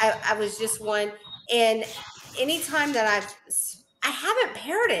back. I was just one. And anytime that I haven't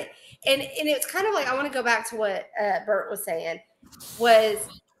paired it. And it's kind of like, I want to go back to what Bert was saying, was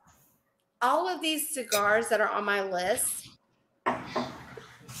all of these cigars that are on my list,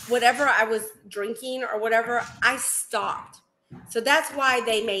 whatever I was drinking or whatever, I stopped. So that's why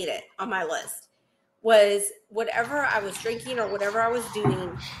they made it on my list, was whatever I was drinking or whatever I was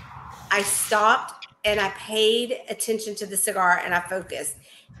doing, I stopped and I paid attention to the cigar and I focused.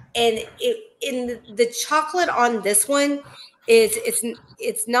 And the chocolate on this one is,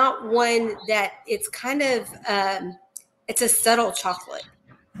 it's not one that, it's kind of, it's a subtle chocolate.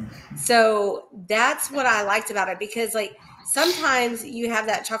 So that's what I liked about it, because like sometimes you have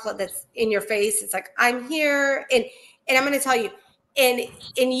that chocolate that's in your face. It's like, I'm here. And I'm going to tell you, and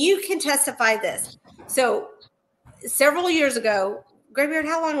you can testify this. So several years ago, Graybeard,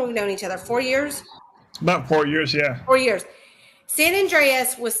 how long have we known each other? 4 years? About 4 years, yeah. 4 years. San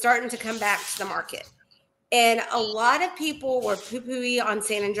Andreas was starting to come back to the market. And a lot of people were poo-pooey on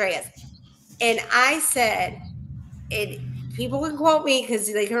San Andreas. And I said, people can quote me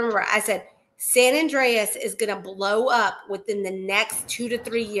because they can remember, I said, San Andreas is going to blow up within the next 2 to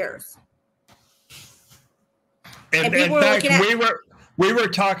 3 years. And in fact, we were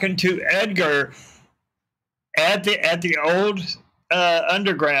talking to Edgar at the old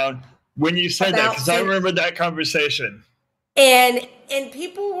underground when you said that, because I remember that conversation. And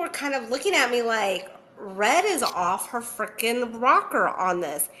people were kind of looking at me like, Red is off her freaking rocker on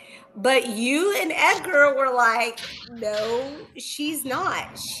this. But you and Edgar were like, no, she's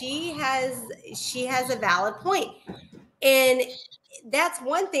not. She has a valid point. And that's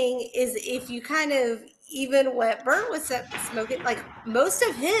one thing, is if you kind of, even what Bert was smoking, like most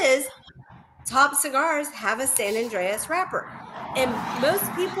of his top cigars have a San Andreas wrapper. And most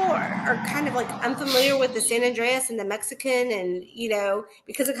people are kind of like unfamiliar with the San Andreas and the Mexican, and, you know,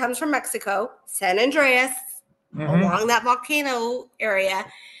 because it comes from Mexico, San Andreas, along that volcano area.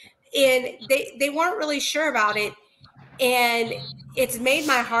 And they weren't really sure about it. And it's made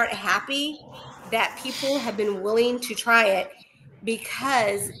my heart happy that people have been willing to try it,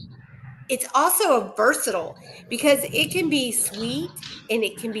 because it's also a versatile, because it can be sweet and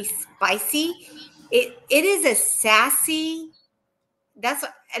it can be spicy. It is a sassy.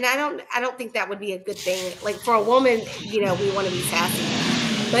 And I don't think that would be a good thing. Like for a woman, you know, we want to be sassy,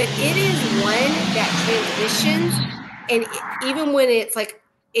 but it is one that transitions, and even when it's like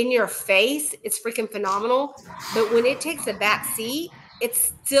in your face, it's freaking phenomenal. But when it takes a back seat,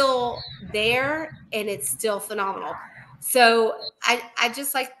 it's still there and it's still phenomenal. So I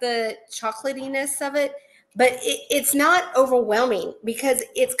just like the chocolatiness of it, but it's not overwhelming, because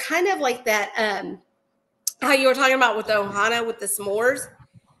it's kind of like that. How you were talking about with the Ohana, with the s'mores.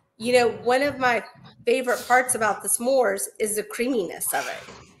 You know, one of my favorite parts about the s'mores is the creaminess of it.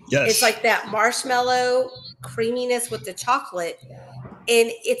 Yes. It's like that marshmallow creaminess with the chocolate, and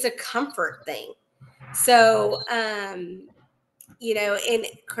it's a comfort thing. So, you know, and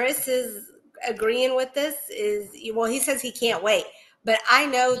Chris is agreeing with this, well, he says he can't wait. But I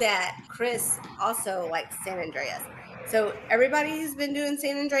know that Chris also likes San Andreas. So everybody who's been doing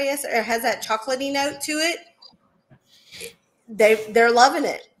San Andreas or has that chocolatey note to it, they're loving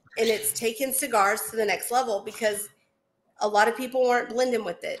it. And it's taken cigars to the next level, because a lot of people weren't blending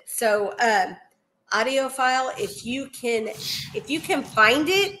with it. So audiophile, if you can find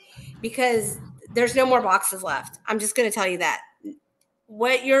it, because there's no more boxes left. I'm just going to tell you that.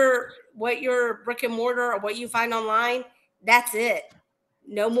 What your brick and mortar or what you find online, that's it.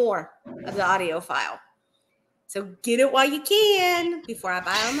 No more of the audiophile. So get it while you can before I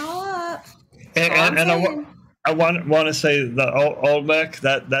buy them all up. And I want to say the Olmec,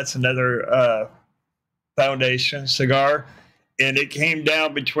 that's another foundation cigar, and it came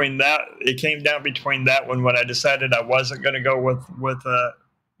down between that. It came down between that one when I decided I wasn't going to go with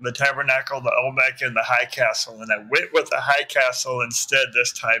the Tabernacle, the Olmec, and the High Castle, and I went with the High Castle instead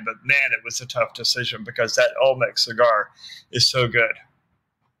this time. But man, it was a tough decision, because that Olmec cigar is so good.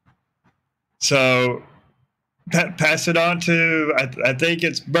 So pass it on to, I think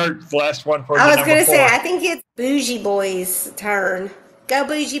it's Bert, the last one for I was going to say, I think it's Bougie Boy's turn. Go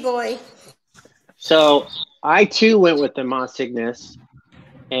Bougie Boy. So I too went with the Mas Ignis,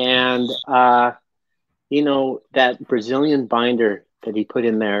 and you know, that Brazilian binder that he put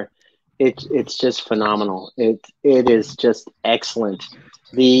in there, it's just phenomenal. It is just excellent.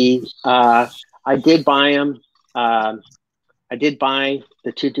 I did buy them. I did buy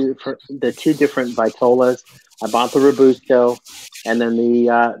the two different Vitolas. I bought the Robusto, and then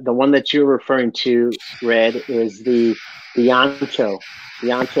the one that you're referring to, Red, is the Ancho. The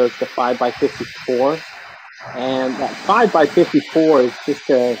Ancho is the 5x54, and that 5x54 is just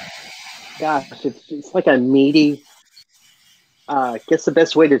it's like a meaty. I guess the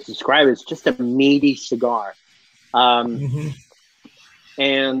best way to describe it is just a meaty cigar, and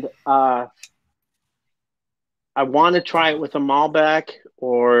I want to try it with a Malbec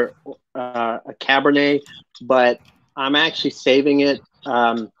or a Cabernet, but I'm actually saving it.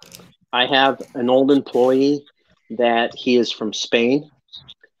 I have an old employee that he is from Spain,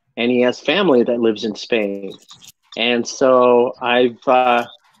 and he has family that lives in Spain. And so I've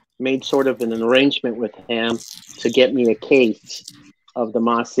made sort of an arrangement with him to get me a case of the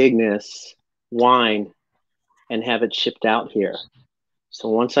Mas Ignis wine and have it shipped out here. So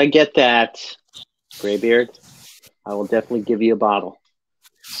once I get that, Graybeard, I will definitely give you a bottle.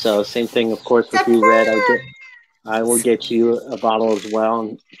 So same thing, of course, with you, Red. I will get you a bottle as well.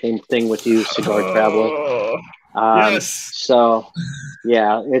 And same thing with you, Cigar Traveler. Yes. So,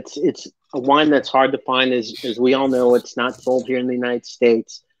 yeah, it's a wine that's hard to find. As we all know, it's not sold here in the United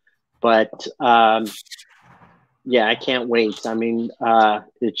States. But yeah, I can't wait. I mean,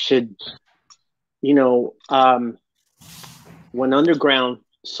 it should, you know, when Underground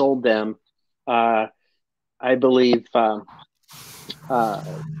sold them, I believe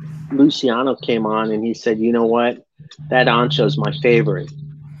Luciano came on and he said, you know what, that ancho is my favorite.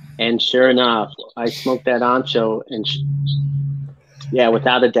 And sure enough, I smoked that ancho, and yeah,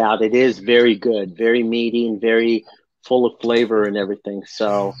 without a doubt, it is very good, very meaty, and very full of flavor and everything.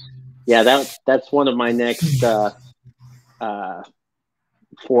 So, yeah, that's one of my next 4 out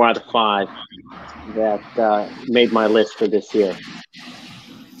of 5 that made my list for this year.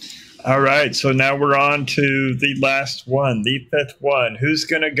 All right, so now we're on to the last one, the 5th one. Who's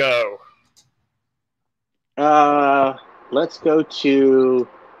gonna go? Let's go to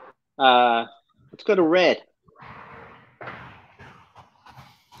Red.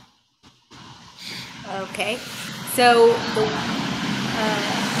 Okay, so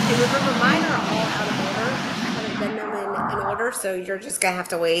and remember, mine are all out of order. I haven't done them in order, so you're just gonna have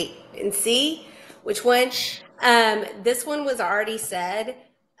to wait and see which one. This one was already said,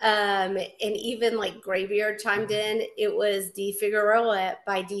 and even like Graveyard chimed in. It was De Figueroa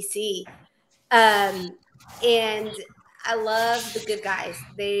by DC, and I love the Good Guys.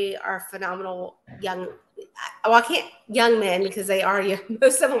 They are phenomenal young. Well, I can't young men because they are young.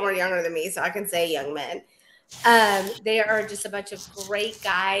 Most of them are younger than me, so I can say young men. They are just a bunch of great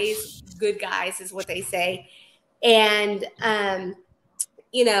guys. Good guys is what they say. And,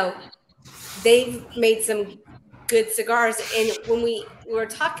 you know, they've made some good cigars. And when we were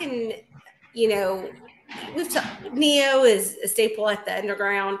talking, you know, Neo is a staple at the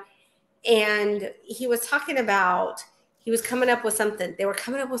Underground. And he was talking about, he was coming up with something. They were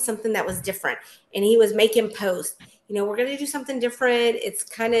coming up with something that was different. And he was making posts. You know, we're going to do something different. It's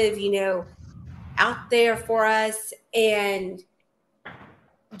kind of, you know, out there for us, and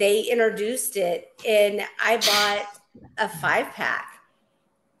they introduced it, and I bought a 5-pack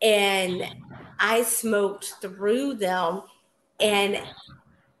and I smoked through them, and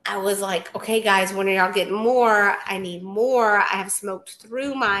I was like, okay guys, when are y'all getting more? I need more. I have smoked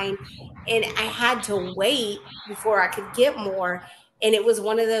through mine, and I had to wait before I could get more. And it was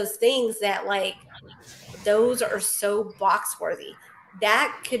one of those things that, like, those are so box worthy.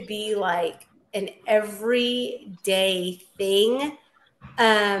 That could be like an everyday thing.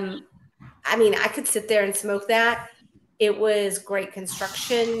 I mean, I could sit there and smoke that. It was great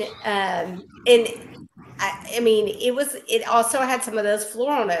construction. And I mean, it also had some of those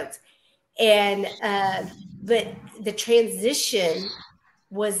floral notes. And, but the transition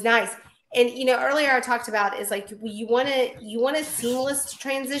was nice. And, you know, earlier I talked about is like, you want a seamless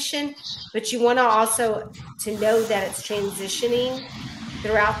transition, but you want to also to know that it's transitioning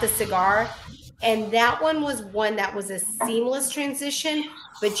throughout the cigar. And that one was one that was a seamless transition,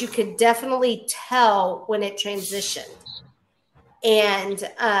 but you could definitely tell when it transitioned. And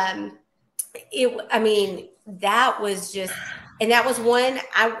I mean, that was just, and that was one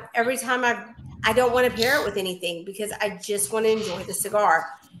every time I don't want to pair it with anything because I just want to enjoy the cigar.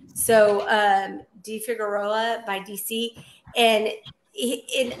 So De Figueroa by DC, and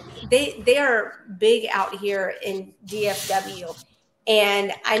they are big out here in DFW.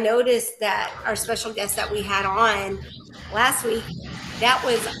 And I noticed that our special guest that we had on last week, that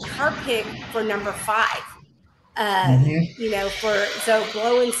was her pick for number 5. You know, so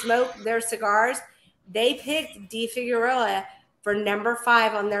Blow and Smoke, their cigars, they picked De Figueroa for number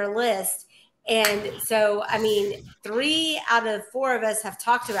 5 on their list. And so, I mean, 3 out of 4 of us have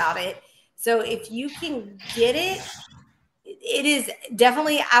talked about it. So if you can get it, it is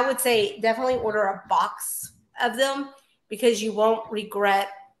definitely, I would say, definitely order a box of them because you won't regret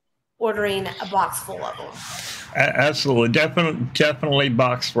ordering a box full of them. Absolutely. Definitely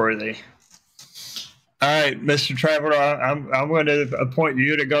box worthy. All right, Mr. Traveler, I'm going to appoint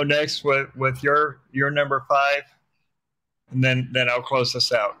you to go next with your number 5, and then I'll close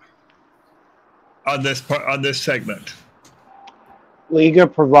this out on this segment. Liga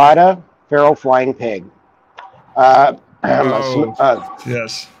Privada Feral Flying Pig.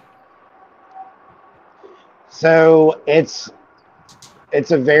 Yes. So it's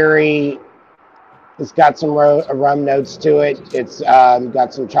got some rum notes to it. It's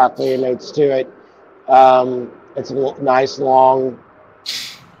got some chocolate notes to it. It's a nice long,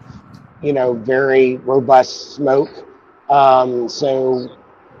 you know, very robust smoke. So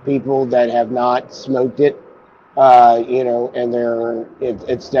people that have not smoked it, you know, and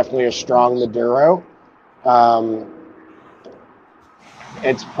it's definitely a strong Maduro. Um,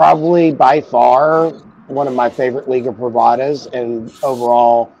 it's probably by far one of my favorite Liga Privadas, and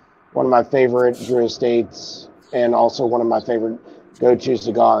overall one of my favorite Drew Estates, and also one of my favorite go-to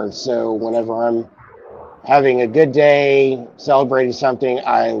cigars. So whenever I'm having a good day, celebrating something,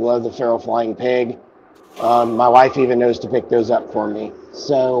 I love the Feral Flying Pig. My wife even knows to pick those up for me.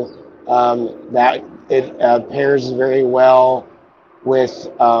 So that it pairs very well with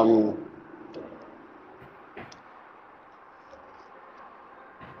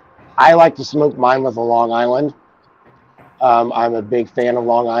I like to smoke mine with a Long Island. I'm a big fan of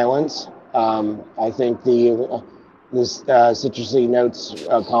Long Islands. I think the citrusy notes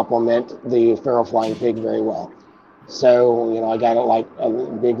complement the Feral Flying Pig very well. So, I got like a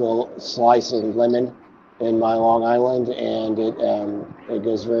big little slice of lemon in my Long Island, and it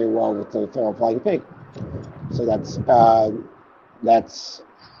goes very well with the Feral Flying Pig. So that's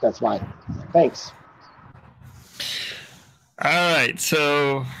mine. Thanks. All right,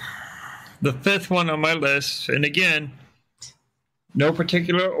 so the fifth one on my list, and again, no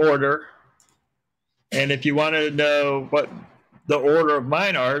particular order. And if you want to know what the order of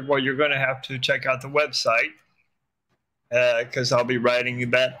mine are, well, you're going to have to check out the website, because I'll be writing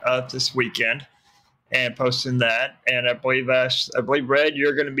that up this weekend and posting that. And I believe Red,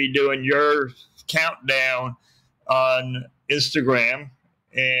 you're going to be doing your countdown on Instagram,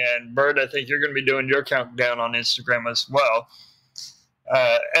 and Bert, I think you're going to be doing your countdown on Instagram as well.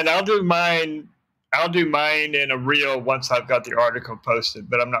 And I'll do mine in a reel once I've got the article posted,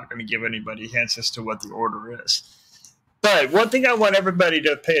 but I'm not going to give anybody hints as to what the order is. But one thing I want everybody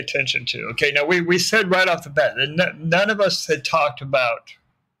to pay attention to, okay, now we said right off the bat that none of us had talked about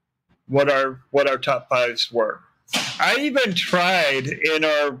what our top fives were. I even tried in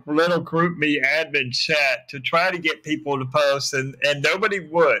our little group me admin chat to try to get people to post, and nobody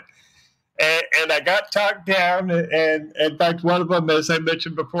would. And I got talked down, and in fact, one of them, as I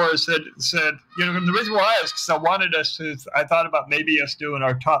mentioned before, said, and the reason why is because I thought about maybe us doing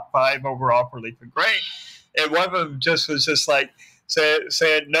our top five overall for leaf and grain, and one of them was just like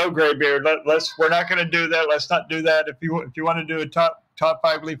saying, no, Graybeard, we're not going to do that. Let's not do that. If you want to do a top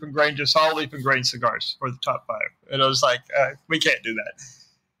five leaf and grain, just all leaf and grain cigars for the top five. And I was like, we can't do that.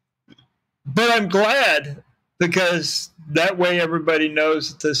 But I'm glad, because that way everybody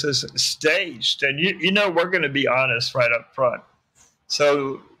knows that this is staged. And we're going to be honest right up front.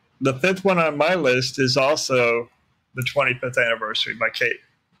 So the fifth one on my list is also the 25th anniversary by K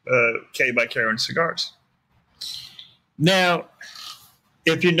by Karen Cigars. Now,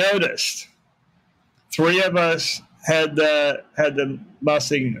 if you noticed, three of us had the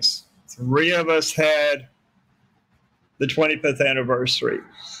Mas Ignis. Three of us had the 25th anniversary.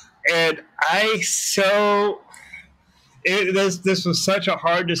 And this was such a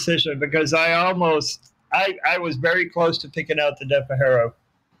hard decision, because I was very close to picking out the De Fajero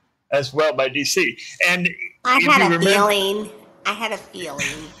as well by DC. And I had a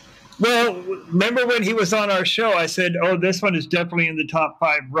feeling. Well, remember when he was on our show, I said, oh, this one is definitely in the top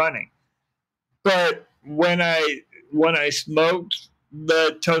five running. But when I smoked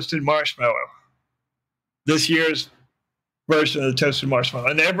the toasted marshmallow, this year's version of the toasted marshmallow,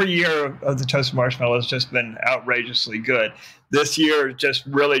 and every year of the toasted marshmallow has just been outrageously good. This year it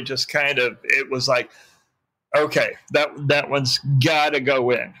was like, okay, that one's got to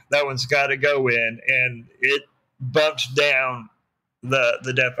go in. That one's got to go in, and it bumped down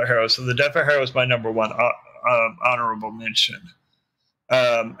the De Fajero. So the De Fajero is my number one honorable mention.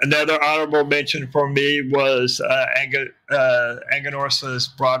 Another honorable mention for me was Anganorsa's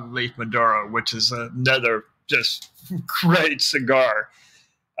Broadleaf Maduro, which is another just great cigar.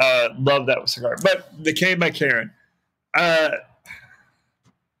 Love that cigar. But the K by Karen, the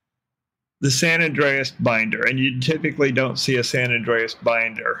San Andreas binder, and you typically don't see a San Andreas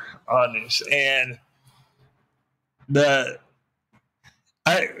binder on this. And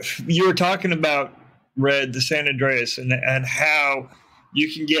you were talking about, Red, the San Andreas, and how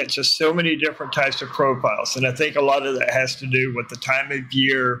you can get just so many different types of profiles. And I think a lot of that has to do with the time of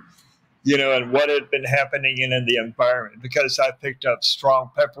year, and what had been happening in the environment. Because I picked up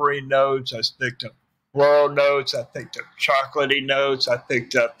strong peppery notes, I picked up floral notes, I picked up chocolatey notes, I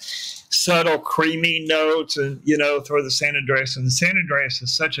picked up subtle creamy notes, and through the San Andreas. And the San Andreas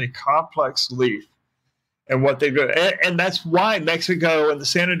is such a complex leaf, and what they do, and that's why Mexico and the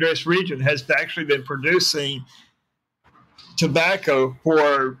San Andreas region has actually been producing tobacco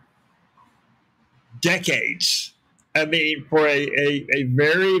for decades. I mean, for a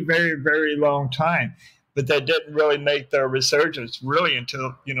very, very, very long time. But that didn't really make their resurgence really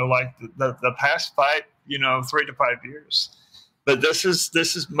until, like the past 3 to 5 years. But this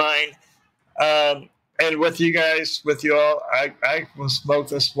is mine. and with you guys, with you all, I will smoke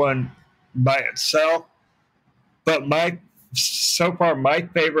this one by itself. But so far, my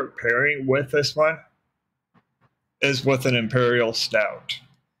favorite pairing with this one is with an Imperial Stout.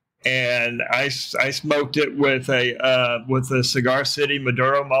 And I smoked it with a Cigar City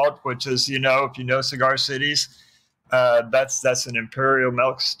Maduro malt, which is, if you know Cigar Cities, that's an Imperial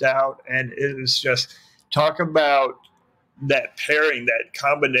milk stout. And it is just, talk about that pairing, that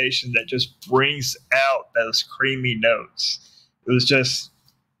combination that just brings out those creamy notes. It was just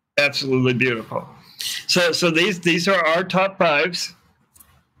absolutely beautiful. So these are our top fives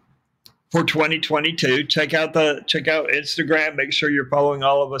for 2022. Check out Instagram. Make sure you're following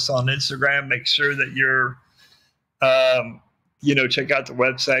all of us on Instagram. Make sure that you're, check out the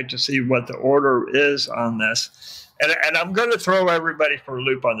website to see what the order is on this. And I'm going to throw everybody for a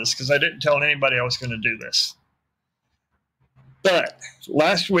loop on this because I didn't tell anybody I was going to do this. But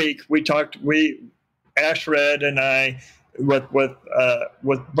last week Ash Red and I, with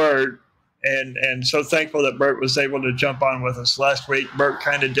Bert. And so thankful that Bert was able to jump on with us last week. Bert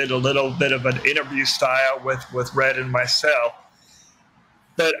kind of did a little bit of an interview style with Red and myself.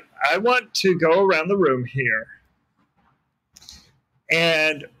 But I want to go around the room here.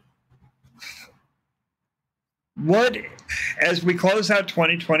 And as we close out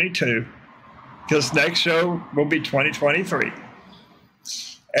 2022, because next show will be 2023.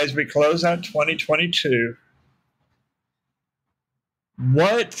 As we close out 2022,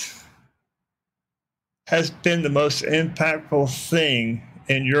 what has been the most impactful thing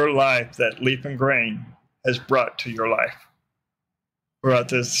in your life that Leaf and Grain has brought to your life throughout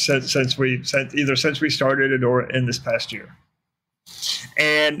this since we started it or in this past year?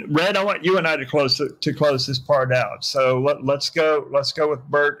 And Red, I want you and I to close this part out. So let's go with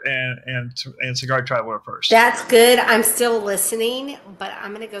Bert and Cigar Traveler first. That's good. I'm still listening, but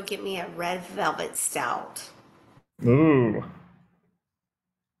I'm gonna go get me a red velvet stout. Ooh.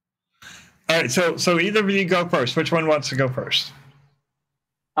 All right, so either of you go first. Which one wants to go first?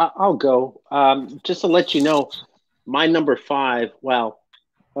 I'll go. Just to let you know, my number 5,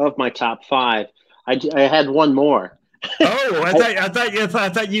 of my top 5, I had one more. Oh, I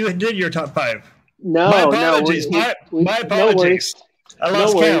thought you did your top 5. No, my apologies. My apologies. I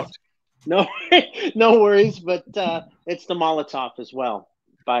lost count. No worries. But it's the Molotov as well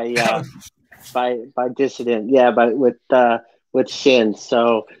by Dissident. Yeah, with Sin.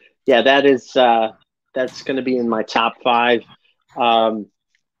 So. Yeah, that's going to be in my top 5.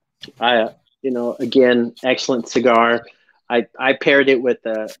 Again, excellent cigar. I paired it with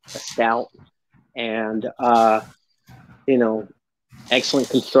a stout, and excellent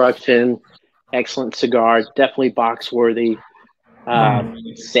construction, excellent cigar. Definitely box worthy.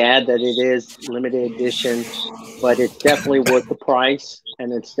 Sad that it is limited edition, but it's definitely worth the price,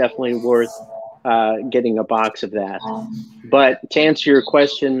 and it's definitely worth getting a box of that. But to answer your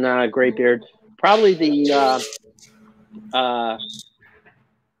question, Graybeard, probably the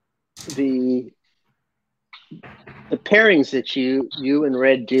pairings that you and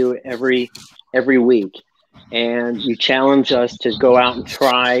Red do every week, and you challenge us to go out and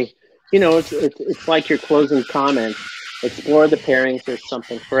try. It's like your closing comment. Explore the pairings. There's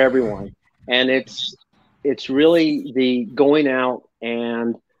something for everyone, and it's really the going out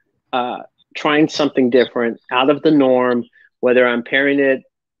and trying something different, out of the norm, whether I'm pairing it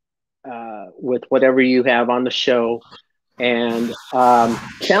with whatever you have on the show, and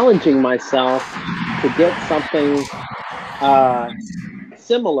challenging myself to get something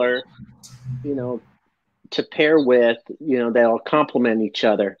similar, to pair with, that'll complement each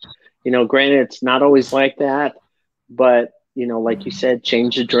other. Granted, it's not always like that, but, like you said,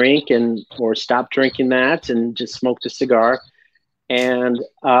 change the drink or stop drinking that and just smoke the cigar. And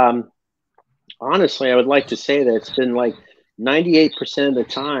honestly, I would like to say that it's been like 98% of the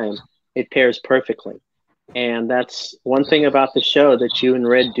time it pairs perfectly. And that's one thing about the show that you and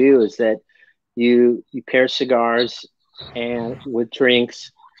Red do, is that you pair cigars and with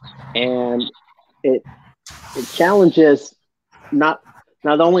drinks, and it challenges not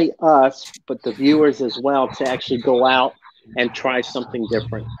only us but the viewers as well to actually go out and try something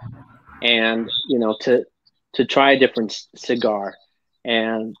different, and to try a different cigar.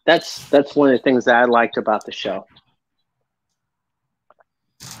 And that's one of the things that I liked about the show.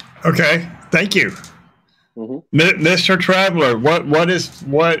 Okay, thank you. Mm-hmm. Mr. Traveler, what has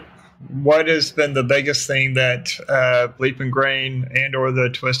been the biggest thing that Leap and Grain and or the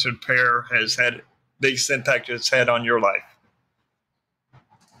Twisted Pair has had, biggest impact it's had on your life?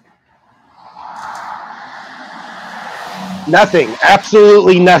 Nothing.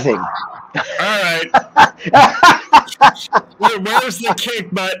 Absolutely nothing. All right. Where's the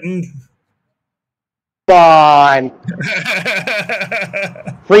kick button? on.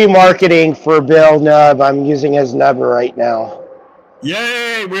 Free marketing for Bill Nub. I'm using his nub right now.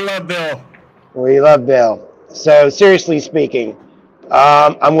 Yay, we love Bill. We love Bill. So seriously speaking,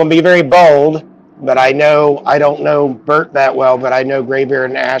 I'm going to be very bold, but I don't know Bert that well, but I know Graybeard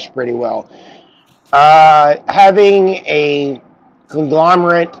and Ash pretty well. Having a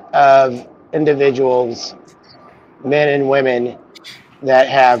conglomerate of individuals, men and women, that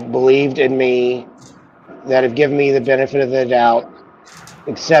have believed in me, that have given me the benefit of the doubt,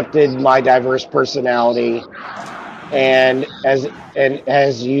 accepted my diverse personality, and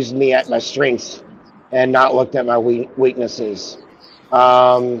has used me at my strengths and not looked at my weaknesses.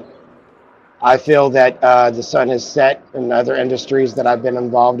 I feel that the sun has set in other industries that I've been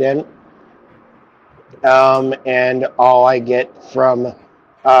involved in. And all I get from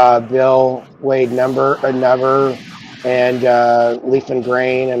Bill, Wade Number, and Leaf and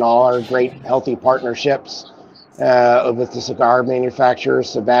Grain, and all our great healthy partnerships with the cigar manufacturers,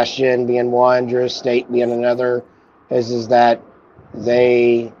 Sebastian being one, Drew Estate being another, is that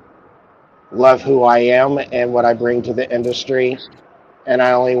they love who I am and what I bring to the industry, and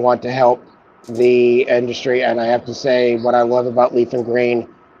I only want to help the industry. And I have to say, what I love about Leaf and Grain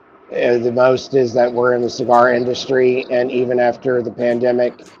the most is that we're in the cigar industry, and even after the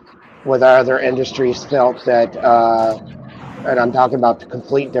pandemic, with other industries felt that, and I'm talking about the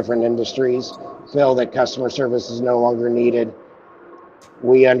complete different industries, feel that customer service is no longer needed.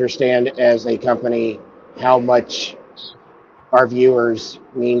 We understand as a company how much our viewers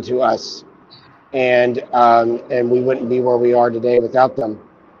mean to us, and we wouldn't be where we are today without them.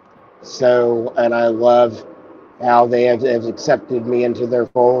 So, and I love how they have accepted me into their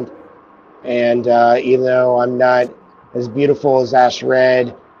fold. And even though I'm not as beautiful as Ash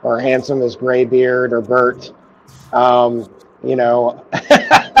Red or handsome as Graybeard or Bert, you know,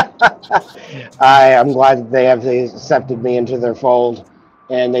 I'm glad that they have accepted me into their fold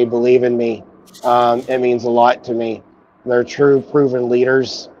and they believe in me. It means a lot to me. They're true, proven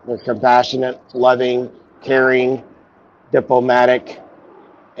leaders. They're compassionate, loving, caring, diplomatic,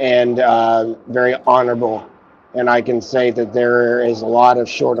 and very honorable. And I can say that there is a lot of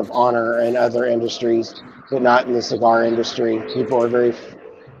short of honor in other industries, but not in the cigar industry.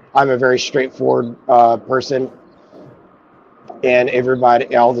 I'm a very straightforward person, and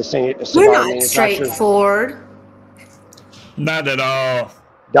everybody, all the cigar You're not manufacturers. straightforward. Not at all.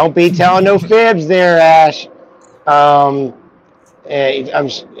 Don't be telling no fibs there, Ash. I'm,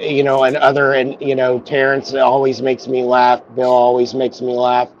 you know, Terrence always makes me laugh. Bill always makes me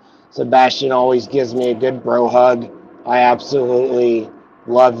laugh. Sebastian always gives me a good bro hug. I absolutely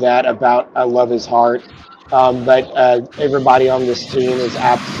love that I love his heart. But everybody on this team is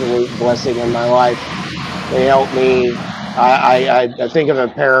absolute blessing in my life. They help me. I think of a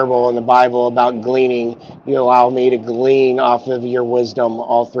parable in the Bible about gleaning. You allow me to glean off of your wisdom,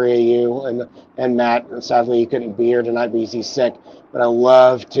 all three of you, and Matt. Sadly, he couldn't be here tonight because he's sick. But I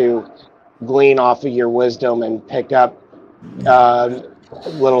love to glean off of your wisdom and pick up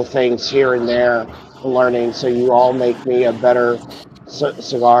little things here and there, learning. So you all make me a better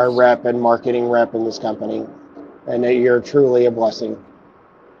cigar rep and marketing rep in this company, and you're truly a blessing.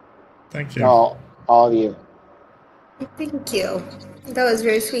 Thank you. All of you. Thank you. That was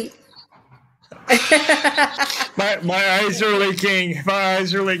very sweet. my eyes are leaking. My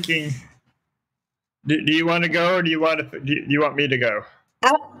eyes are leaking. Do you want to go, or do you want me to go?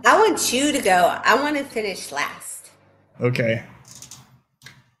 I want you to go. I want to finish last. Okay.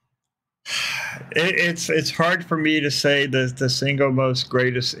 It's hard for me to say the single most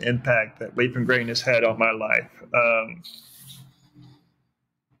greatest impact that Leaf and Grain has had on my life.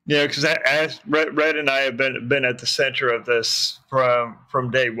 Because Red and I have been at the center of this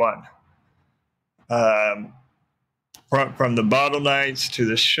from day one. From the bottle nights to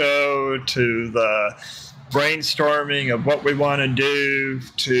the show to the brainstorming of what we want to do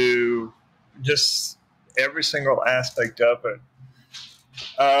to just every single aspect of it.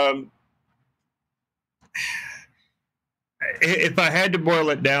 If I had to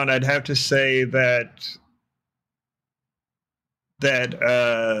boil it down, I'd have to say that and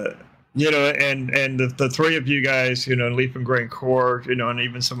the three of you guys, Leaf and Grain Core, and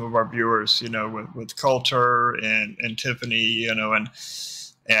even some of our viewers, with Coulter and Tiffany, and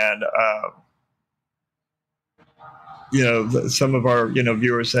some of our,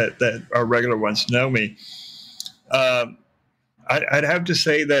 viewers that are regular ones know me. I'd have to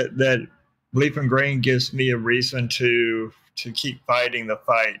say that Leaf and Grain gives me a reason to keep fighting the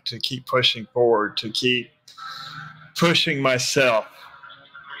fight, to keep pushing forward, to keep pushing myself,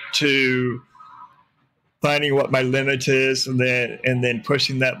 to finding what my limit is, and then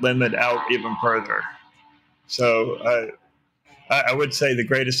pushing that limit out even further. So I would say the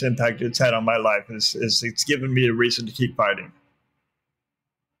greatest impact it's had on my life is it's given me a reason to keep fighting.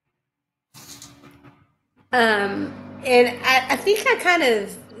 And I think I kind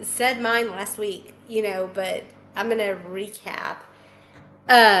of said mine last week, but I'm going to recap.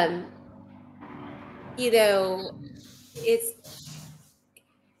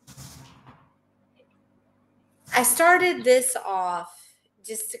 I started this off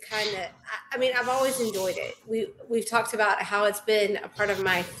just to kind of, I mean, I've always enjoyed it. We've talked about how it's been a part of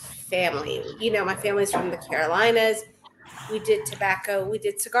my family. My family's from the Carolinas. We did tobacco. We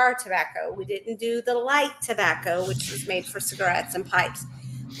did cigar tobacco. We didn't do the light tobacco, which is made for cigarettes and pipes.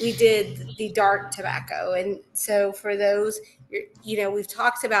 We did the dark tobacco. And so for those, we've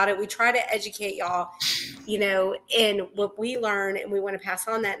talked about it. We try to educate y'all, and what we learn, and we want to pass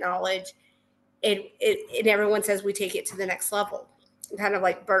on that knowledge. And everyone says we take it to the next level, kind of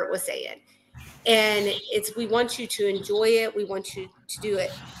like Bert was saying. And we want you to enjoy it. We want you to do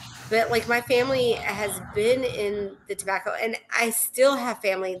it. But like my family has been in the tobacco, and I still have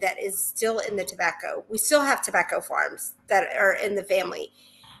family that is still in the tobacco. We still have tobacco farms that are in the family.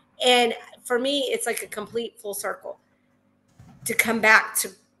 And for me, it's like a complete full circle to come back to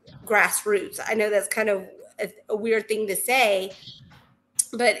grassroots. I know that's kind of a weird thing to say,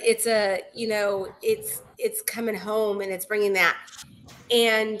 but it's it's coming home and it's bringing that.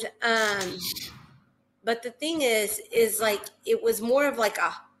 And, but the thing is like, it was more of like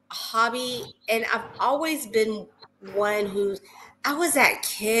a hobby. And I've always been one I was that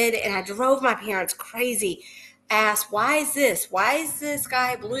kid and I drove my parents crazy. Asked, why is this? Why is the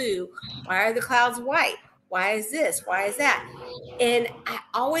sky blue? Why are the clouds white? Why is this? Why is that? And I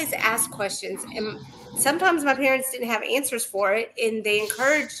always asked questions, and sometimes my parents didn't have answers for it, and they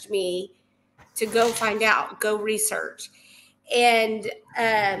encouraged me to go find out, go research. And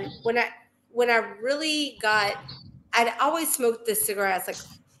when I really I'd always smoked the cigarettes, like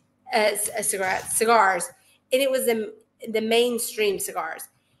cigars, and it was the mainstream cigars.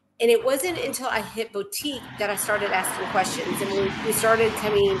 And it wasn't until I hit boutique that I started asking questions, and we started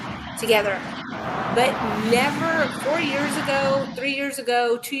coming together. But never 4 years ago, 3 years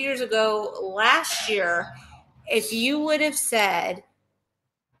ago, 2 years ago, last year, if you would have said,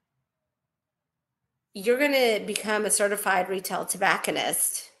 you're going to become a certified retail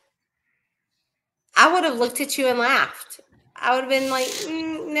tobacconist, I would have looked at you and laughed. I would have been like,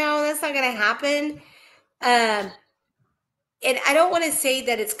 no, that's not going to happen. And I don't want to say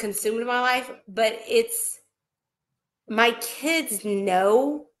that it's consumed my life, but my kids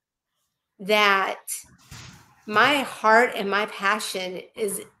know that my heart and my passion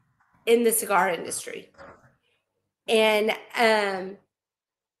is in the cigar industry. And I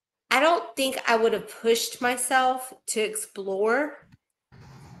don't think I would have pushed myself to explore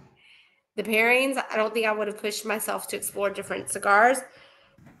the pairings. I don't think I would have pushed myself to explore different cigars.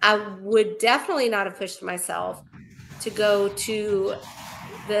 I would definitely not have pushed myself to go to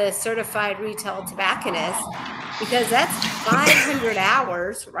the certified retail tobacconist, because that's 500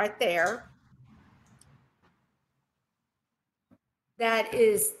 hours right there. That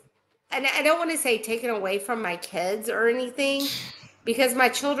is, and I don't want to say taken away from my kids or anything, because my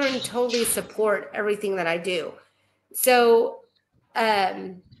children totally support everything that I do. So,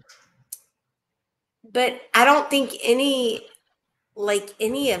 but I don't think any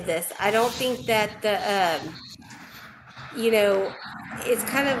of this, I don't think that it's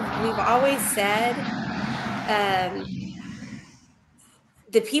kind of, we've always said,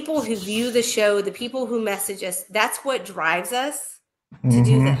 the people who view the show, the people who message us, that's what drives us to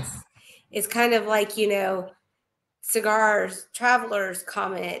do this. It's kind of like, cigars, travelers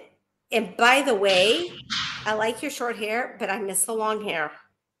comment. And by the way, I like your short hair, but I miss the long hair.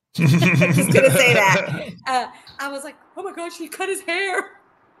 I'm just going to say that. I was like, oh my gosh, he cut his hair.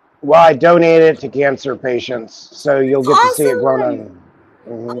 Well, I donated it to cancer patients, so you'll get to see it grown on.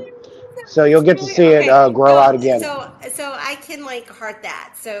 Mm-hmm. So you'll get to see it grow out again. So I can heart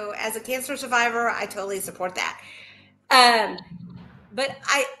that. So as a cancer survivor, I totally support that. But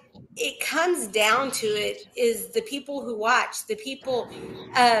it comes down to it is the people who watch, the people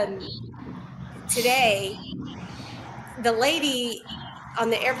today, the lady on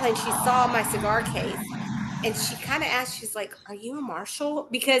the airplane, she saw my cigar case and she kind of asked, she's like, are you a marshal?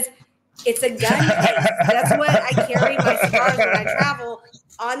 Because it's a gun case. That's what I carry my cigars when I travel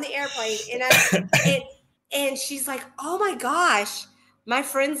on the airplane. And she's like, oh my gosh, my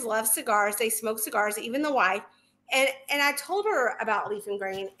friends love cigars. They smoke cigars, even the wife. And I told her about Leaf and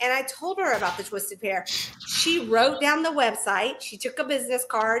Grain, and I told her about the Twisted Pair. She wrote down the website. She took a business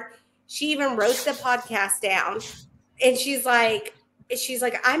card. She even wrote the podcast down. And she's like, she's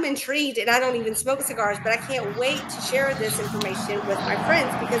like, I'm intrigued and I don't even smoke cigars, but I can't wait to share this information with my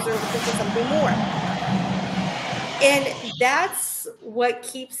friends because they're looking for something more. And that's what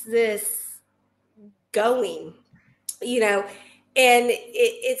keeps this going, and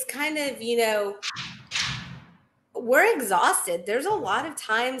it's kind of, we're exhausted. There's a lot of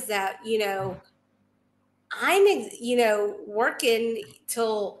times that, I'm, working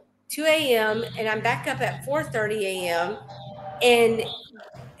till 2 a.m. and I'm back up at 4:30 a.m. And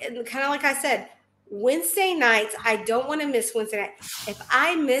kind of like I said, Wednesday nights, I don't want to miss Wednesday night. If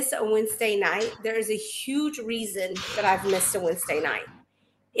I miss a Wednesday night, there is a huge reason that I've missed a Wednesday night.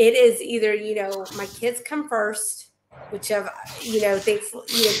 It is either, my kids come first, which I've, thankfully,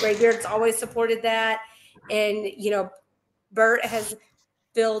 Graybeard's always supported that. And, Bert has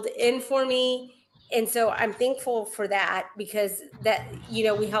filled in for me. And so I'm thankful for that because that,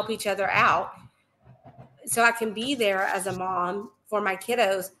 we help each other out. So I can be there as a mom for my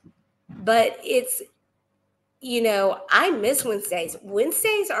kiddos. But it's, I miss Wednesdays.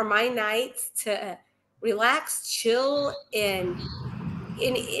 Wednesdays are my nights to relax, chill, and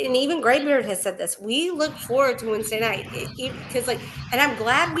even Graybeard has said this. We look forward to Wednesday night because, and I'm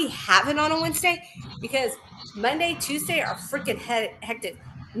glad we have it on a Wednesday because Monday, Tuesday are freaking hectic.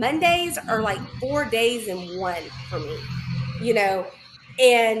 Mondays are like 4 days in one for me,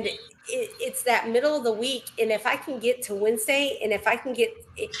 and it's that middle of the week. And if I can get to Wednesday, and if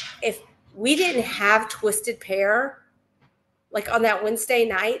we didn't have Twisted Pair, like on that Wednesday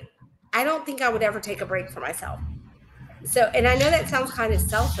night, I don't think I would ever take a break for myself. So, and I know that sounds kind of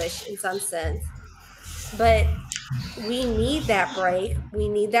selfish in some sense, but we need that break. We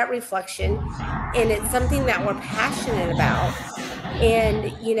need that reflection. And it's something that we're passionate about.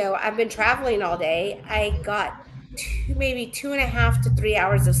 And, I've been traveling all day. I got maybe 2.5 to 3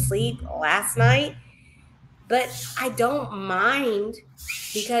 hours of sleep last night, but I don't mind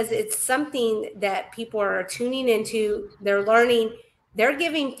because it's something that people are tuning into. They're learning, they're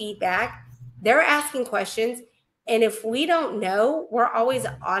giving feedback, they're asking questions. And if we don't know, we're always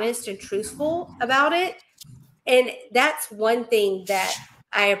honest and truthful about it. And that's one thing that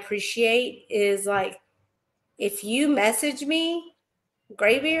I appreciate is like, if you message me,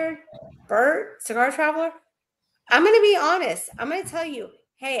 Graybeard, Bert, Cigar Traveler, I'm going to be honest. I'm going to tell you,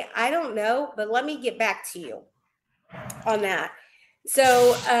 hey, I don't know, but let me get back to you on that.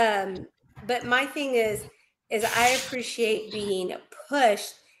 So, but my thing is I appreciate being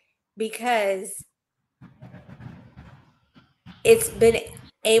pushed because it's been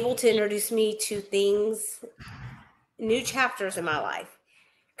able to introduce me to things, new chapters in my life.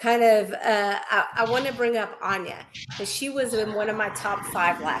 Kind of, I want to bring up Anya because she was in one of my top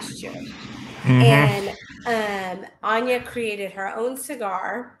 5 last year. Mm-hmm. And Anya created her own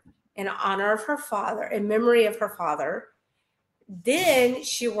cigar in honor of her father, in memory of her father. Then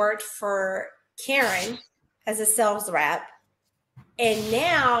she worked for Karen as a sales rep. And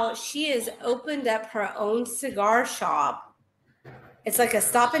now she has opened up her own cigar shop. It's like a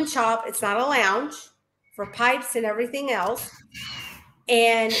stop and shop. It's not a lounge for pipes and everything else.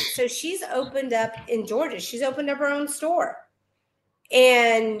 And so she's opened up in Georgia. She's opened up her own store.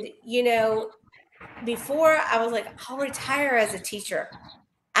 And, before I was like, I'll retire as a teacher.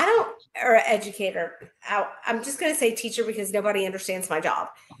 Or educator. I'm just going to say teacher because nobody understands my job.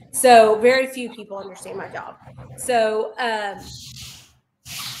 So very few people understand my job. So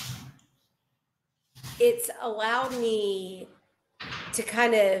it's allowed me to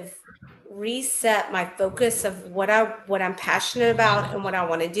kind of reset my focus of what I'm passionate about and what I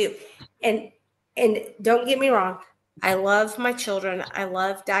want to do. And don't get me wrong, I love my children. I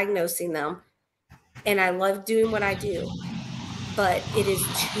love diagnosing them. And I love doing what I do. But it is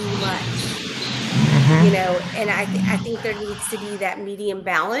too much, and I think there needs to be that medium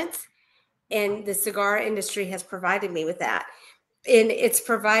balance. And the cigar industry has provided me with that. And it's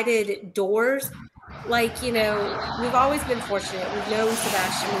provided doors. Like, we've always been fortunate. We've known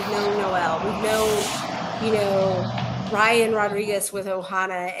Sebastian, we've known Noel, we've known, Ryan Rodriguez with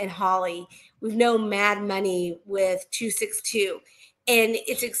Ohana and Holly. We've known Mad Money with 262. And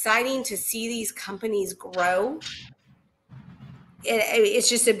it's exciting to see these companies grow. It's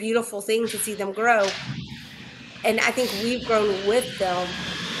just a beautiful thing to see them grow. And I think we've grown with them,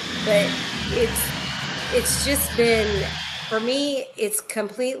 but it's just been, for me, it's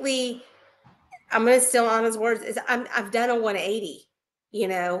completely, I'm going to steal Anna's words, I've done a 180,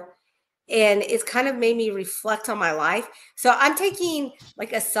 and it's kind of made me reflect on my life. So I'm taking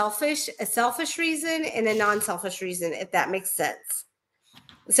like a selfish reason and a non-selfish reason, if that makes sense.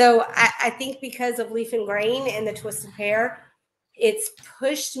 So I think because of Leaf and Grain and the Twisted Pair, it's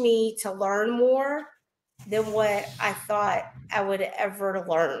pushed me to learn more than what I thought I would ever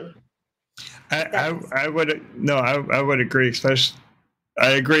learn. I would agree. Especially,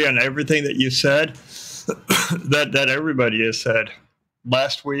 I agree on everything that you said. that everybody has said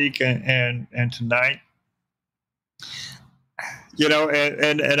last week and tonight. You know,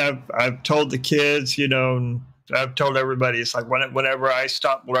 and I've told the kids, you know, I've told everybody, it's like whenever I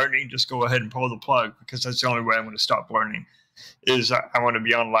stop learning, just go ahead and pull the plug, because that's the only way I'm going to stop learning. Is I want to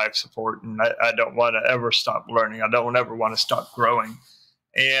be on life support, and I don't want to ever stop learning. I don't ever want to stop growing.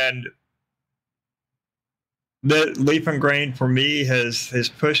 And the Leaf and Grain for me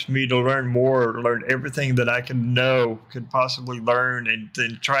has pushed me to learn more, learn everything that I could possibly learn, and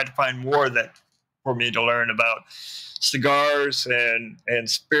then try to find more that for me to learn about cigars and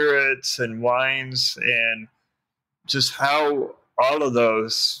spirits and wines, and just how all of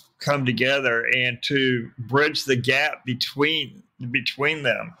those come together, and to bridge the gap between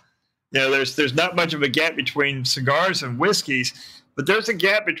them. You know, there's not much of a gap between cigars and whiskeys, but there's a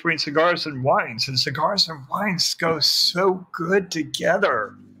gap between cigars and wines, and cigars and wines go so good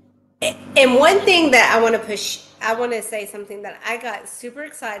together. And one thing that I want to say something that I got super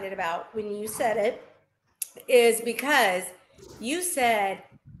excited about when you said it, is because you said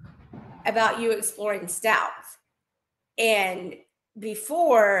about you exploring stouts. And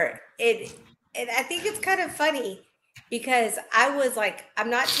before it, and I think it's kind of funny, because I was like, I'm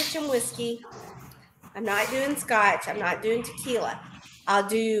not touching whiskey. I'm not doing scotch. I'm not doing tequila. I'll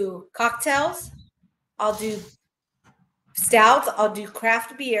do cocktails. I'll do stouts. I'll do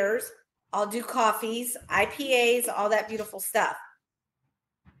craft beers. I'll do coffees, IPAs, all that beautiful stuff.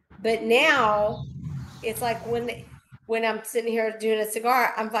 But now it's like when I'm sitting here doing a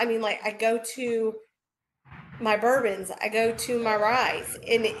cigar, I'm finding like I go to my bourbons, I go to my ryes.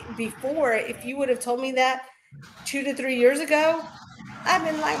 And before, if you would have told me that 2 to 3 years ago, I've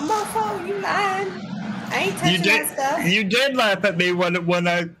been like, mofo, you lying. I ain't touching that stuff. You did laugh at me when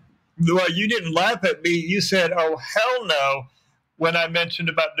you didn't laugh at me. You said, oh, hell no, when I mentioned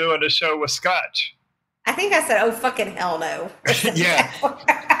about doing a show with scotch. I think I said, oh, fucking hell no. Yeah.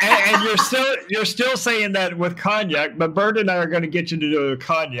 and you're still saying that with cognac, but Bert and I are going to get you to do a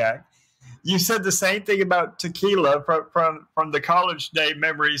cognac. You said the same thing about tequila from the college day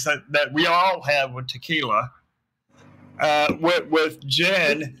memories that we all have with tequila. With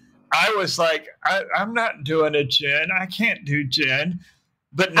gin, I was like, I'm not doing a gin. I can't do gin.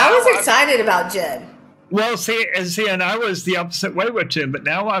 But now I was excited about gin. Well, see, and I was the opposite way with gin. But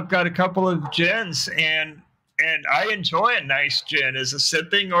now I've got a couple of gins, and I enjoy a nice gin as a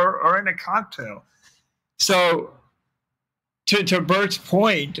sipping or in a cocktail. So, to Bert's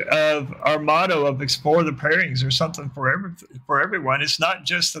point of our motto of explore the pairings, or something for everyone, it's not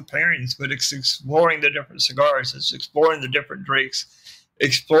just the pairings, but it's exploring the different cigars. It's exploring the different drinks,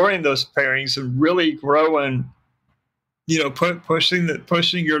 exploring those pairings, and really growing. You know,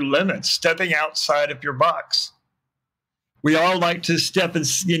 pushing your limits, stepping outside of your box. We all like to step and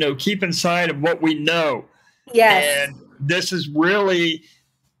keep inside of what we know. Yes. And this is really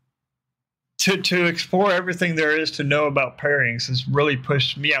to explore everything there is to know about pairings has really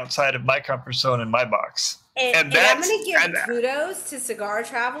pushed me outside of my comfort zone and my box. And I'm going to give kudos to Cigar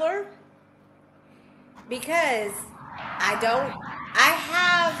Traveler, because I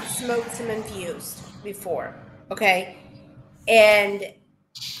have smoked some infused before. Okay. And,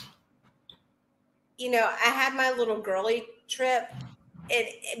 I had my little girly trip,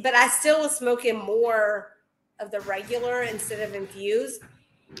 but I still was smoking more of the regular instead of infused.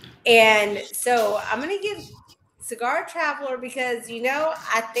 And so I'm going to give Cigar Traveler, because,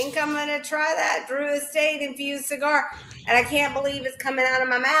 I think I'm going to try that Drew Estate infused cigar, and I can't believe it's coming out of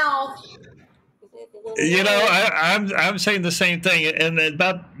my mouth. I'm saying the same thing, and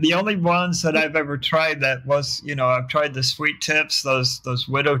about the only ones that I've ever tried that was, I've tried the sweet tips, those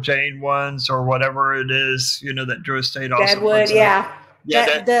Widow Jane ones, or whatever it is, that Drew Estate also Deadwood, yeah.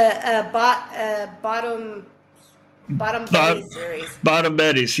 Bottom Betty series. Bottom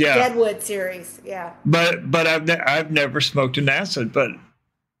Betty's, yeah. Deadwood series, yeah. But I've never smoked an acid, but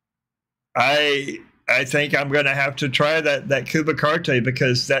I think I'm going to have to try that Cuba Carte,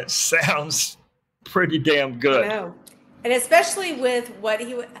 because that sounds pretty damn good. I know. And especially with what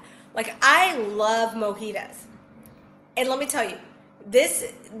he would like. I love mojitos, and let me tell you,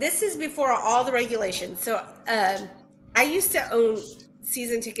 this is before all the regulations. So I used to own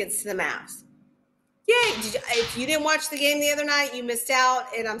season tickets to the Mavs. Yay! If you didn't watch the game the other night, you missed out,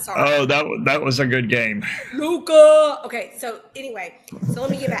 and I'm sorry. Oh, that was a good game. Luka. Okay, so anyway, so let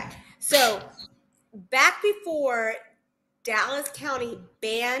me get back. So back before Dallas County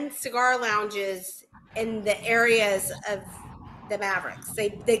banned cigar lounges in the areas of the Mavericks,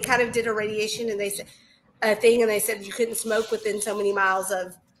 they kind of did a radiation, and they said, a thing, and they said you couldn't smoke within so many miles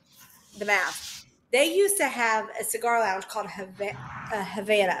of the mast. They used to have a cigar lounge called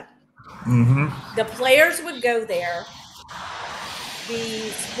Havana. Mm-hmm. The players would go there. The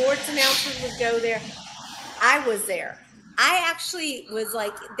sports announcers would go there. I was there. I actually was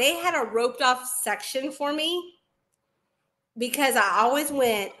like, they had a roped off section for me because I always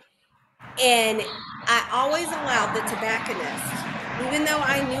went, and I always allowed the tobacconist, even though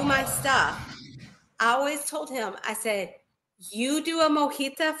I knew my stuff, I always told him, I said, you do a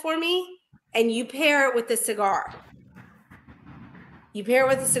mojita for me and you pair it with a cigar. You pair it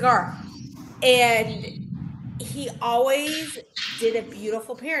with a cigar. And he always did a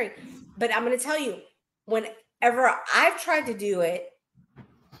beautiful pairing. But I'm going to tell you, whenever I've tried to do it,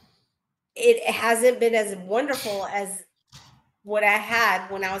 it hasn't been as wonderful as what I had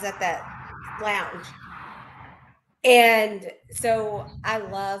when I was at that lounge. And so I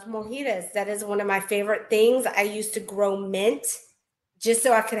love mojitas. That is one of my favorite things. I used to grow mint just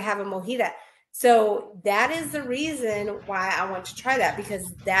so I could have a mojita. So that is the reason why I want to try that,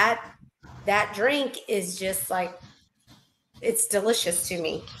 because that drink is just like, it's delicious to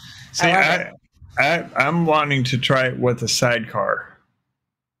me. See, I'm wanting to try it with a sidecar.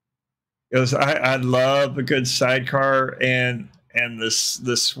 Because I love a good sidecar, and the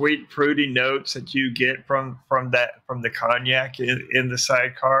sweet fruity notes that you get from the cognac in the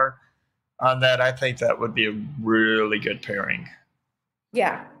sidecar on that, I think that would be a really good pairing.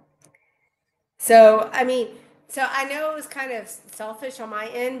 Yeah. So I mean, so I know it was kind of selfish on my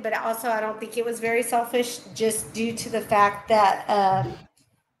end, but also I don't think it was very selfish, just due to the fact that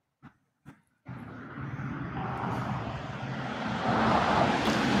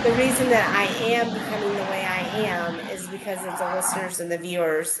the reason that I am becoming the way I am is because of the listeners and the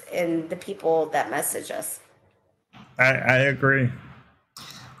viewers and the people that message us. I agree.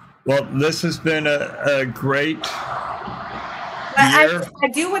 Well, this has been a great year. I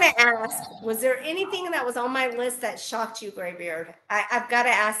do want to ask, was there anything that was on my list that shocked you, Graybeard? I've got to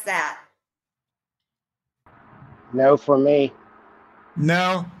ask that. No, for me.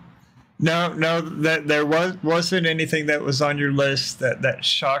 No, that there wasn't anything that was on your list that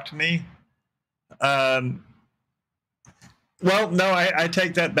shocked me. Well, no, I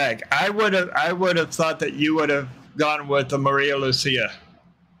take that back. I would have thought that you would have gone with the Maria Lucia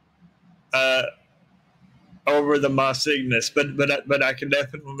over the Mas Ignis, but I can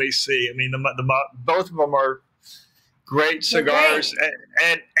definitely see. I mean, both of them are great cigars,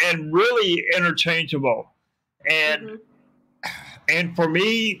 and really interchangeable. And and for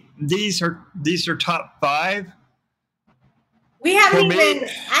me, these are top 5. We haven't even.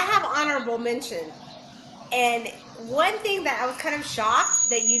 I have honorable mention, and one thing that I was kind of shocked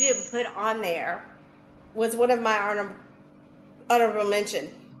that you didn't put on there was one of my honorable mention,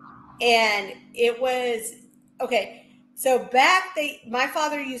 and it was okay. So my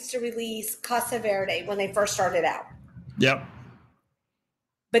father used to release Casa Verde when they first started out. Yep.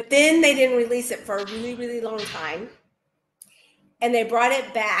 But then they didn't release it for a really, really long time. And they brought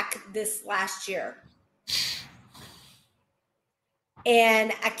it back this last year.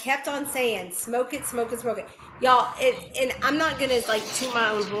 And I kept on saying, smoke it, smoke it, smoke it. Y'all, and I'm not going to like toot my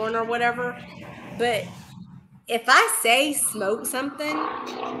own horn or whatever, but if I say smoke something,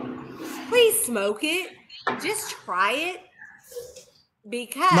 please smoke it. Just try it.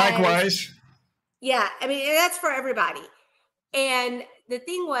 Because likewise. Yeah, I mean, that's for everybody. And the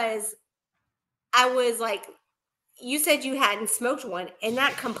thing was, I was like, you said you hadn't smoked one, and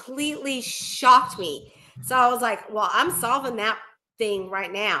that completely shocked me. So I was like, well, I'm solving that thing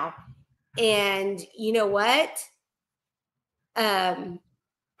right now. And you know what? I'm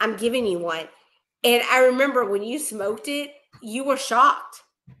giving you one. And I remember when you smoked it, you were shocked.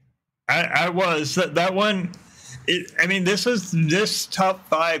 I was. That one, I mean, this top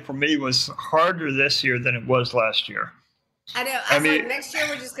 5 for me was harder this year than it was last year. I know. I mean, like, next year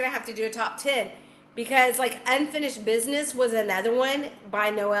we're just going to have to do a top 10, because like Unfinished Business was another one by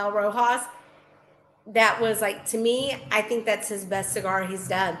Noel Rojas. That was like, to me, I think that's his best cigar he's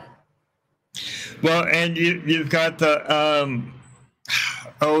done. Well, and you've got the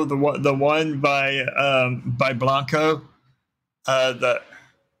the one by Blanco,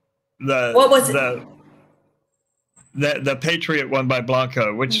 what was it? The Patriot one by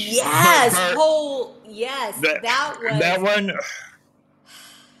Blanco, which yes, that one.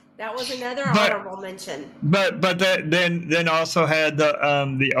 That was another honorable mention. But then also had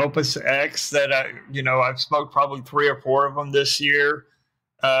the Opus X that I've smoked probably 3 or 4 of them this year.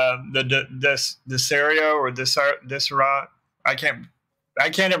 The Desario or Desera, I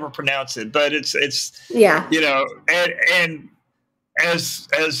can't ever pronounce it, but it's and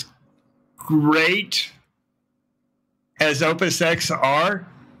as great as Opus X are,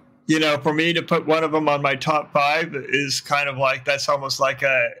 you know, for me to put one of them on my top 5 is kind of like, that's almost like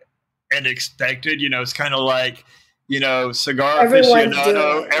an expected, you know, it's kind of like, you know, cigar Everyone's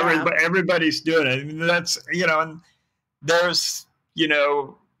aficionado, doing it, yeah. everybody's doing it. I mean, that's, you know, and there's, you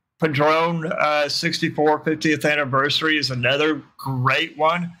know, Padron 64 50th anniversary is another great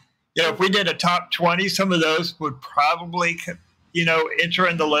one. You know, if we did a top 20, some of those would probably, you know, enter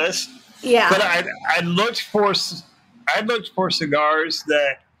in the list. Yeah. But I looked for cigars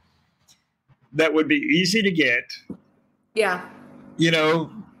that would be easy to get. Yeah. You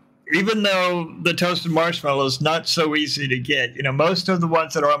know, even though the toasted marshmallow is not so easy to get, you know, most of the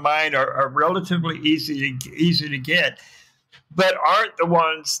ones that are on mine are relatively easy to get, but aren't the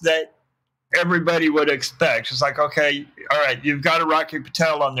ones that everybody would expect. It's like, okay, all right, you've got a Rocky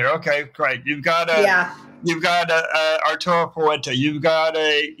Patel on there. Okay, great. You've got a Arturo Fuente. You've got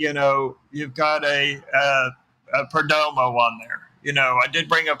a Perdomo on there. You know, I did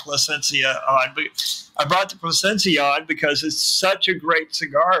bring a Plasencia on, but I brought the Plasencia on because it's such a great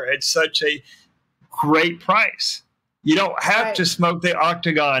cigar. It's such a great price. You don't have to smoke the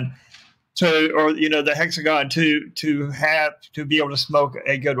Octagon or you know, the Hexagon to be able to smoke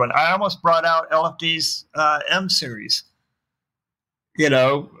a good one. I almost brought out LFD's M series. You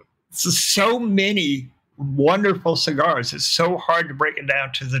know, so many wonderful cigars. It's so hard to break it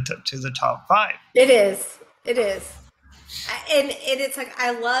down to the top 5. It is. And it's like,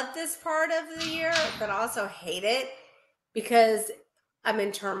 I love this part of the year, but I also hate it because I'm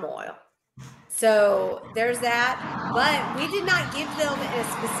in turmoil. So there's that. But we did not give them in a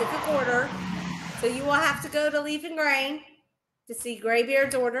specific order. So you will have to go to Leaf and Grain to see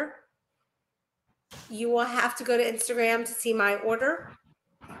Graybeard's order. You will have to go to Instagram to see my order.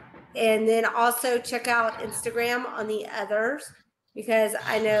 And then also check out Instagram on the others, because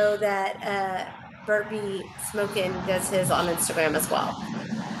I know that Bert B. Smokin' does his on Instagram as well.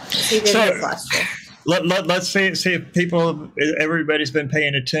 He did his last year. Let's see if everybody's been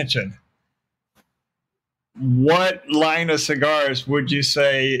paying attention. What line of cigars would you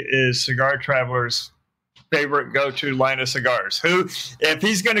say is Cigar Traveler's favorite go-to line of cigars? Who, if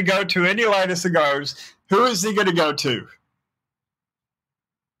he's going to go to any line of cigars, who is he going to go to?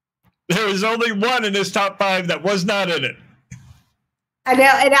 There was only one in his top 5 that was not in it. I know,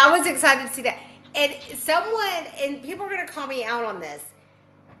 and I was excited to see that. And people are going to call me out on this.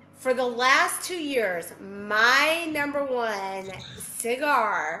 For the last 2 years, my number 1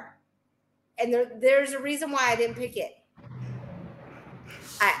 cigar, and there's a reason why I didn't pick it.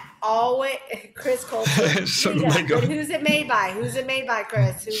 I always, Chris Colton, but who's it made by? Who's it made by,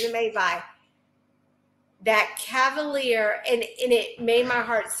 Chris? Who's it made by? That Cavalier, and it made my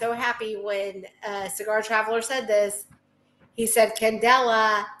heart so happy when Cigar Traveler said this. He said,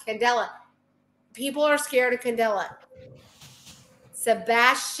 Candela. People are scared of Candela.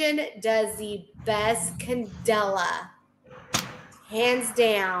 Sebastian does the best Candela. Hands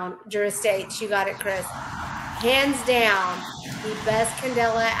down, Drew Estates, you got it, Chris. Hands down, the best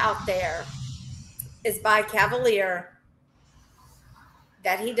Candela out there is by Cavalier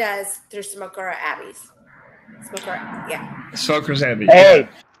that he does through Smoker Abbey's. Smoker's Abbey. Hey,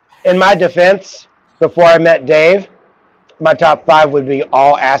 in my defense, before I met Dave, my top 5 would be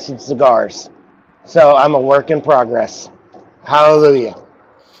all acid cigars. So I'm a work in progress. Hallelujah.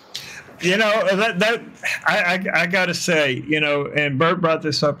 You know, I got to say, you know, and Bert brought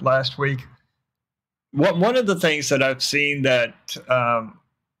this up last week. One of the things that I've seen that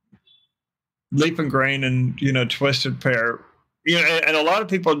Leaf and Grain and, you know, Twisted Pear, you know, and a lot of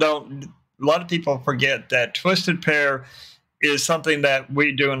people forget that Twisted Pear is something that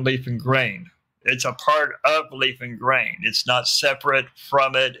we do in Leaf and Grain. It's a part of Leaf and Grain. It's not separate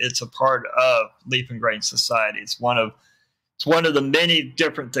from it. It's a part of Leaf and Grain Society. It's one of the many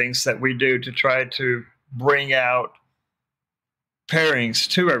different things that we do to try to bring out pairings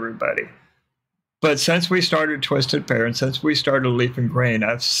to everybody. But since we started Twisted Pear and since we started Leaf and Grain,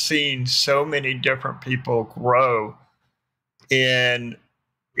 I've seen so many different people grow in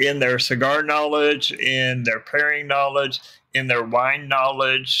their cigar knowledge, in their pairing knowledge, in their wine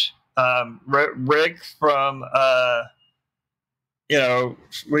knowledge. Rick from, you know,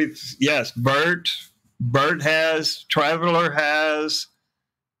 Bert has, Traveler has,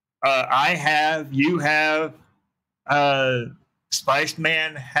 I have, you have, Spice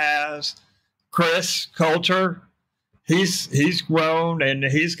Man has, Chris Coulter, he's grown and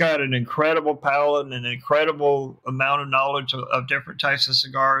he's got an incredible palate and an incredible amount of knowledge of different types of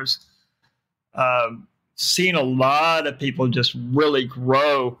cigars. Seen a lot of people just really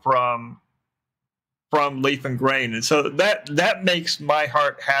grow from Leaf and Grain, and so that makes my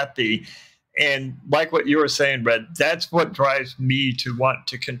heart happy. And like what you were saying, Red, that's what drives me to want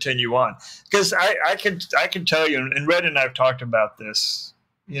to continue on. Because I can tell you, and Red and I have talked about this.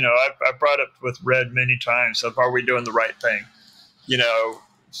 You know, I've brought up with Red many times of, are we doing the right thing? You know,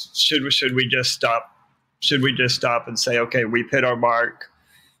 should we just stop? Should we just stop and say, okay, we've hit our mark,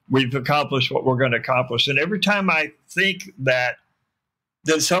 we've accomplished what we're going to accomplish? And every time I think that,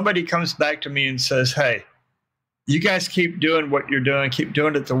 then somebody comes back to me and says, hey, you guys keep doing what you're doing, keep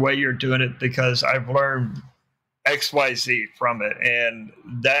doing it the way you're doing it, because I've learned XYZ from it. And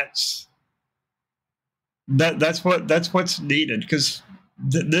that's what's needed, because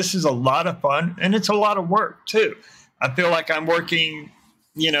this is a lot of fun and it's a lot of work too. I feel like I'm working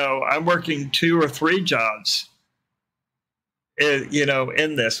 2 or 3 jobs,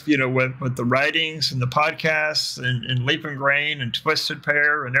 in this, with the writings and the podcasts and Leap and Grain and Twisted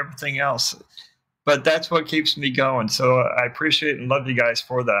Pair and everything else. But that's what keeps me going. So I appreciate and love you guys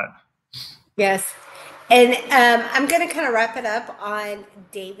for that. Yes. And I'm going to kind of wrap it up on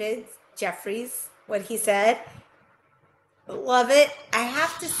David Jeffries, what he said. Love it. I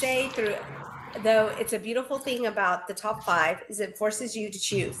have to say, though, it's a beautiful thing about the top 5 is it forces you to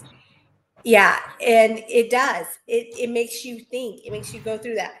choose. Yeah, and it does. It makes you think. It makes you go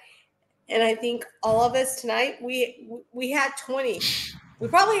through that. And I think all of us tonight, we had 20. We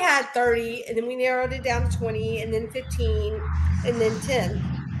probably had 30, and then we narrowed it down to 20, and then 15, and then 10.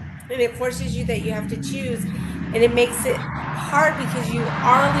 And it forces you that you have to choose, and it makes it hard because you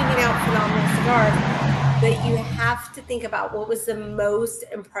are leaving out phenomenal cigars, but you have to think about what was the most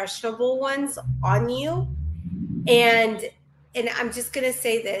impressionable ones on you. And I'm just going to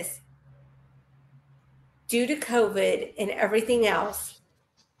say this. Due to COVID and everything else,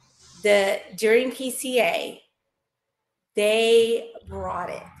 during PCA, they brought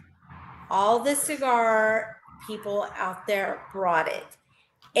it. All the cigar people out there brought it.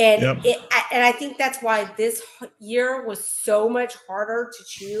 And and I think that's why this year was so much harder to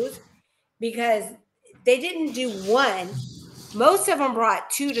choose, because they didn't do one. Most of them brought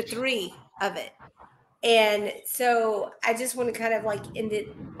 2 to 3 of it. And so I just want to kind of like end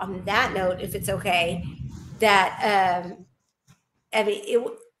it on that note, if it's okay, that I mean,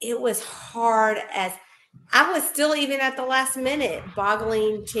 it was hard as I was still even at the last minute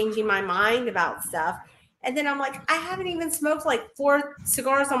changing my mind about stuff. And then I'm like, I haven't even smoked like 4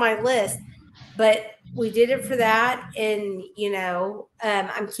 cigars on my list, but we did it for that. And,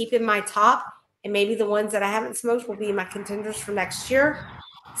 I'm keeping my top, and maybe the ones that I haven't smoked will be my contenders for next year.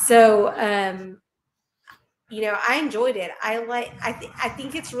 So, I enjoyed it. I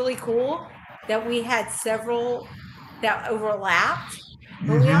think it's really cool that we had several that overlapped,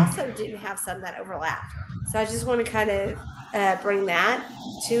 but we also didn't have some that overlapped. So I just want to kind of bring that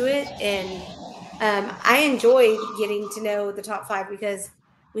to it. And I enjoyed getting to know the top 5, because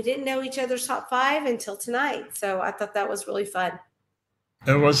we didn't know each other's top 5 until tonight. So I thought that was really fun.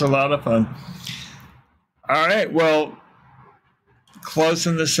 It was a lot of fun. All right. Well,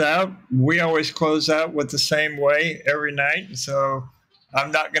 closing this out, we always close out with the same way every night. So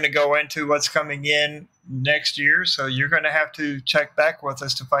I'm not going to go into what's coming in next year. So you're going to have to check back with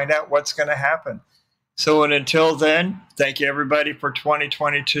us to find out what's going to happen. So until then, thank you everybody for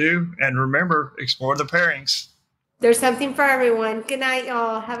 2022. And remember, explore the pairings. There's something for everyone. Good night,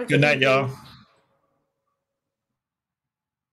 y'all. Have a good night, evening. y'all.